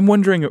I'm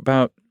wondering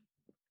about.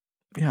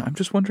 Yeah, I'm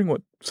just wondering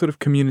what sort of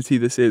community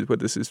this is.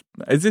 What this is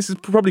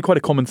probably quite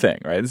a common thing,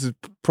 right? This is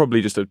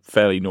probably just a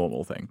fairly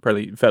normal thing,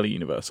 fairly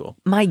universal.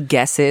 My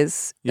guess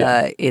is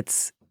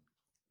it's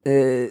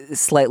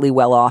slightly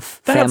well-off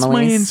families. That's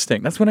my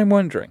instinct. That's what I'm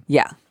wondering.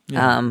 Yeah.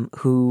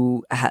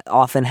 Who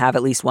often have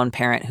at least one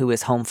parent who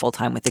is home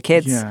full-time with the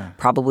kids. Yeah.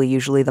 Probably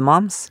usually the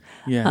moms.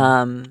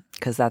 Yeah.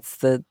 Because that's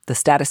the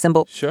status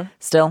symbol. Sure.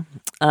 Still.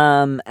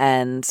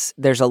 And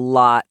there's a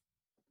lot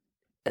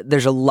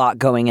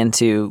going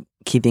into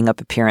keeping up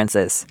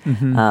appearances.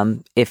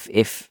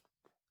 If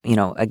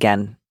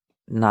again,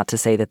 not to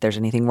say that there's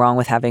anything wrong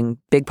with having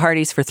big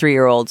parties for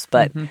 3-year-olds,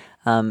 but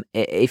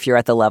if you're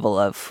at the level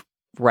of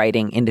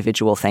writing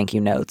individual thank you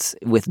notes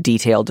with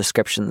detailed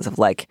descriptions of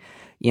like,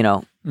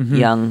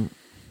 young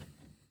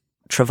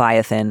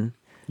Treviathan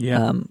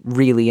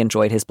really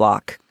enjoyed his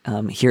block.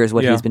 Here's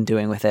what he's been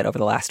doing with it over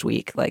the last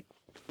week. Like,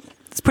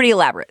 it's pretty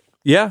elaborate.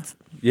 Yeah.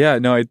 Yeah.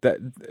 No,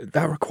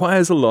 that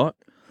requires a lot.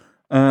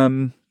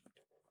 Women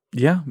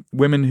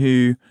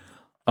who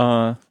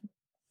are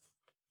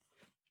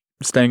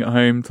staying at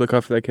home to look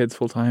after their kids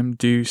full time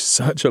do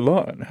such a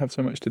lot and have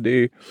so much to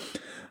do.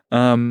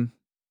 And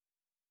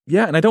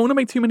I don't want to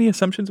make too many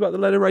assumptions about the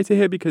letter writer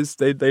here because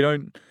they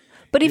don't.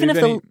 But even if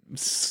they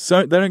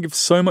don't give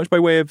so much by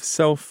way of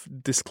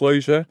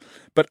self-disclosure,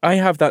 but I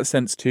have that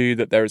sense too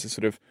that there is a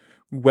sort of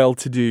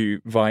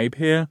well-to-do vibe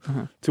here.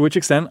 To which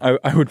extent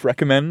I would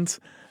recommend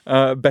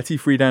Betty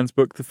Friedan's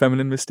book, The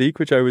Feminine Mystique,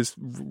 which I was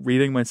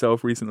reading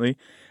myself recently,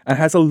 and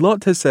has a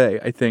lot to say,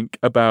 I think,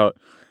 about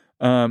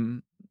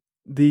the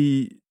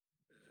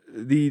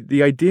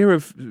idea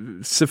of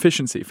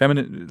sufficiency,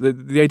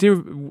 the idea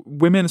of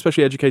women,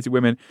 especially educated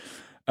women,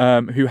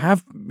 who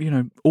have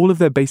all of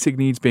their basic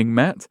needs being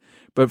met,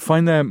 but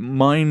find their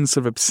minds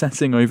sort of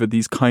obsessing over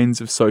these kinds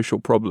of social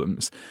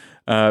problems.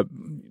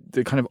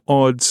 The kind of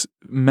odd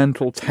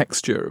mental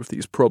texture of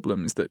these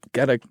problems that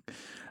get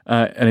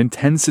an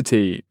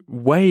intensity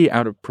way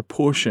out of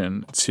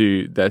proportion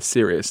to their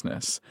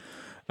seriousness.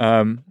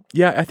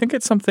 I think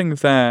it's something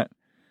that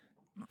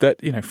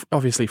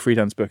obviously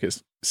Friedan's book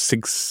is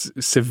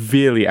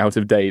severely out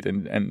of date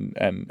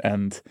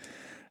and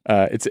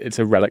it's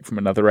a relic from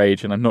another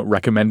age, and I'm not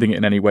recommending it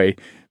in any way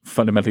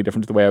fundamentally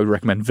different to the way I would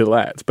recommend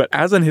Villette. But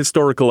as an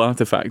historical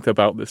artifact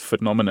about this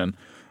phenomenon,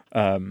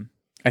 I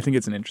think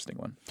it's an interesting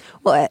one.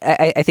 Well,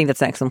 I think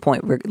that's an excellent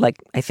point.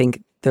 I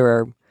think there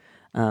are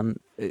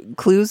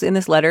clues in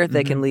this letter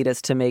that can lead us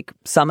to make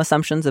some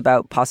assumptions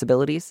about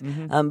possibilities.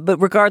 But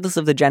regardless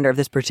of the gender of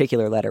this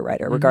particular letter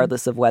writer,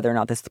 regardless of whether or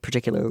not this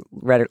particular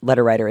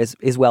letter writer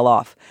is well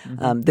off,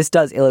 this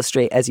does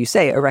illustrate, as you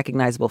say, a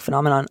recognizable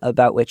phenomenon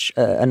about which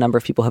a number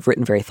of people have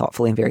written very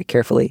thoughtfully and very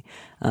carefully.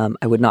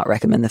 I would not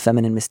recommend The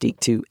Feminine Mystique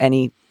to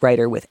any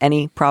writer with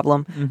any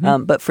problem.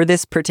 But for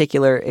this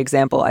particular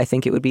example, I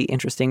think it would be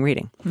interesting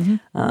reading.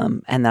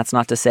 And that's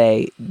not to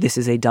say this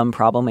is a dumb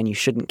problem and you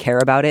shouldn't care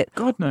about it.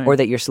 God, no. Or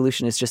that your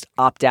solution is just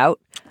opt out.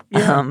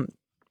 Yeah.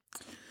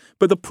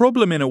 But the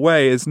problem in a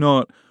way is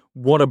not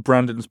what are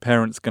Brandon's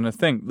parents going to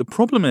think. The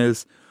problem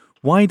is,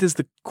 why does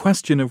the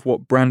question of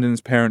what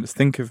Brandon's parents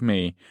think of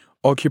me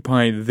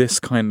occupy this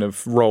kind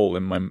of role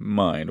in my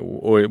mind?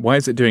 Or why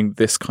is it doing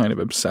this kind of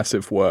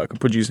obsessive work,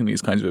 producing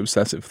these kinds of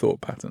obsessive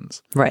thought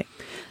patterns? Right.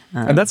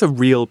 And that's a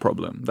real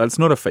problem. That's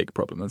not a fake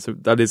problem.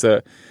 That is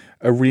a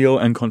real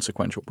and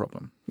consequential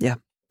problem. Yeah.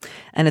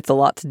 And it's a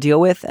lot to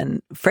deal with.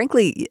 And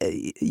frankly,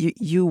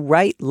 you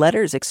write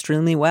letters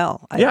extremely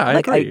well. I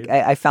agree.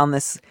 I found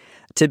this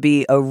to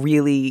be a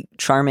really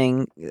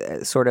charming,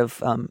 sort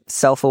of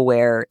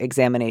self-aware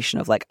examination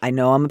of like, I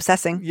know I'm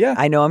obsessing. Yeah.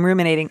 I know I'm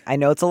ruminating. I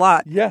know it's a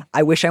lot. Yeah.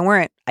 I wish I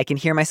weren't. I can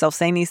hear myself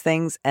saying these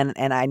things, and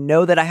I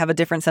know that I have a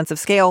different sense of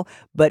scale,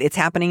 but it's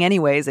happening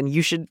anyways,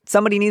 and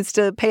somebody needs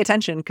to pay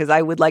attention because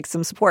I would like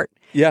some support.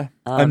 Yeah.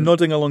 I'm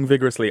nodding along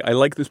vigorously. I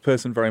like this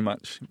person very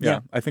much.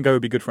 Yeah. I think I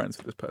would be good friends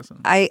with this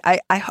person.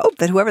 I hope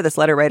that whoever this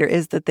letter writer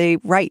is, that they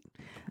write.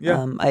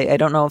 Yeah. I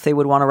don't know if they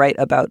would want to write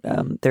about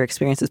their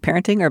experiences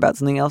parenting or about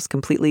something else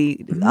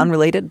completely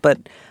unrelated, but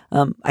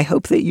I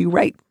hope that you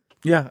write.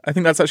 Yeah, I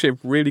think that's actually a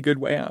really good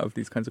way out of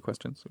these kinds of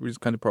questions, these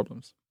kind of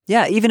problems.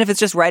 Yeah, even if it's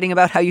just writing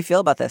about how you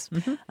feel about this.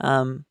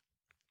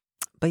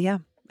 But yeah,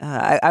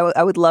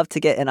 I would love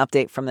to get an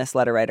update from this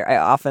letter writer.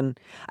 I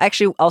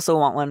actually also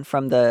want one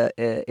from the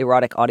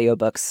erotic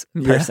audiobooks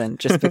person,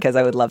 just because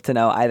I would love to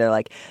know either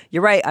like,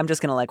 you're right, I'm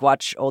just going to like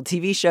watch old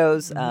TV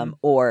shows,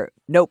 or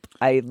nope.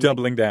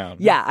 Doubling down.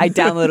 Yeah, I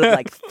downloaded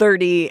like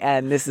 30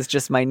 and this is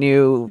just my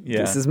new,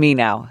 this is me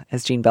now,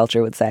 as Gene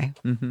Belcher would say.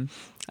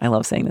 I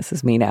love saying this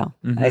is me now.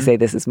 I say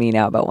this is me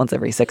now about once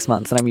every 6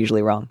 months and I'm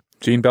usually wrong.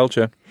 Gene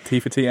Belcher, T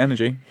for T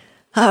energy.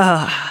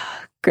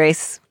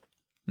 Grace,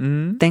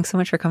 thanks so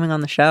much for coming on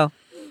the show.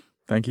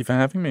 Thank you for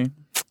having me.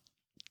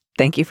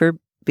 Thank you for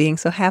being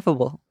so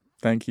havable.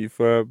 Thank you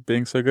for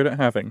being so good at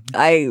having.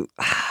 I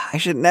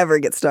should never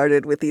get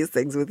started with these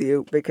things with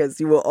you because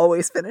you will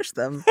always finish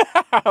them.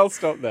 I'll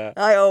stop there.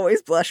 I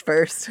always blush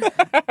first.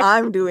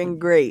 I'm doing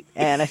great,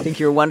 and I think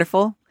you're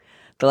wonderful.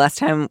 The last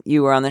time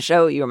you were on the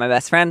show, you were my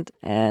best friend,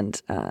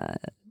 and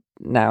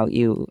now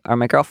you are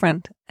my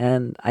girlfriend,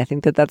 and I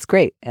think that that's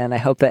great. And I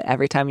hope that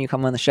every time you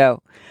come on the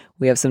show,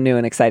 we have some new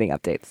and exciting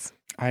updates.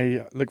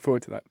 I look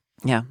forward to that.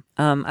 Yeah.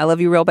 I love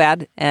you real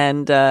bad.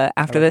 And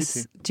after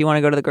this, do you want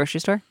to go to the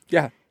grocery store?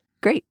 Yeah.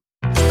 Great.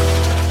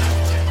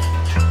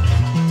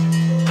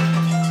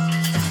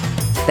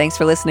 Thanks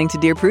for listening to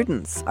Dear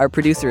Prudence. Our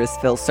producer is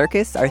Phil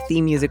Serkis. Our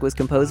theme music was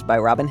composed by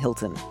Robin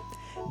Hilton.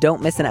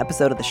 Don't miss an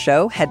episode of the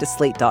show. Head to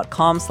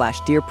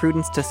slate.com/Dear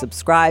Prudence to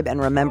subscribe. And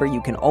remember,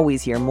 you can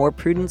always hear more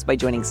Prudence by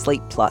joining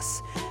Slate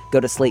Plus. Go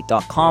to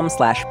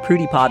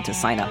slate.com/PrudyPod to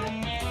sign up.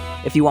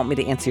 If you want me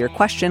to answer your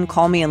question,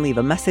 call me and leave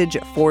a message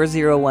at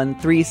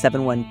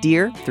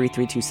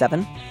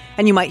 401-371-DEAR-3327,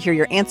 and you might hear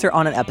your answer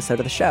on an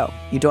episode of the show.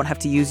 You don't have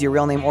to use your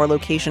real name or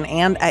location,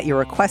 and at your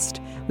request,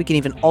 we can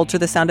even alter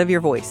the sound of your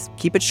voice.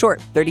 Keep it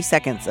short, 30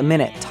 seconds, a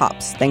minute,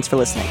 tops. Thanks for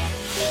listening.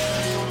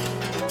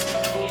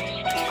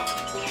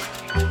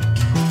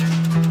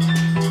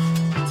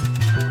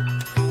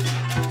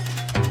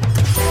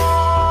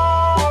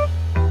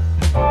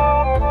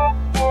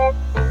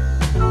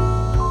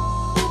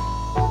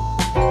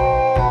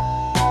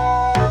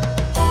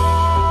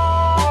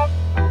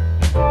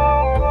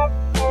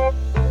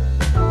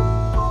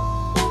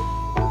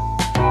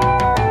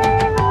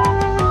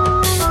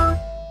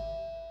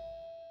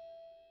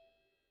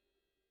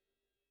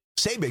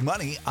 Saving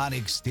money on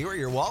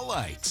exterior wall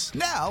lights.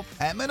 Now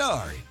at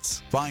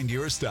Menards. Find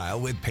your style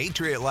with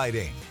Patriot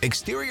Lighting.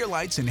 Exterior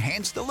lights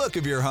enhance the look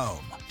of your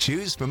home.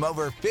 Choose from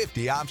over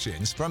 50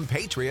 options from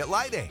Patriot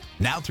Lighting.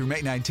 Now through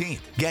May 19th,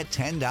 get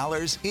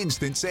 $10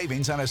 instant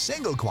savings on a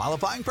single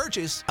qualifying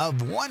purchase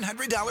of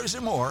 $100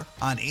 or more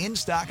on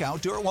in-stock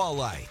outdoor wall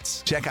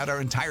lights. Check out our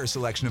entire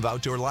selection of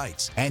outdoor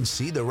lights and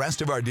see the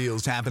rest of our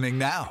deals happening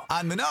now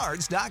on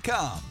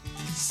Menards.com.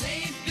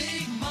 Save big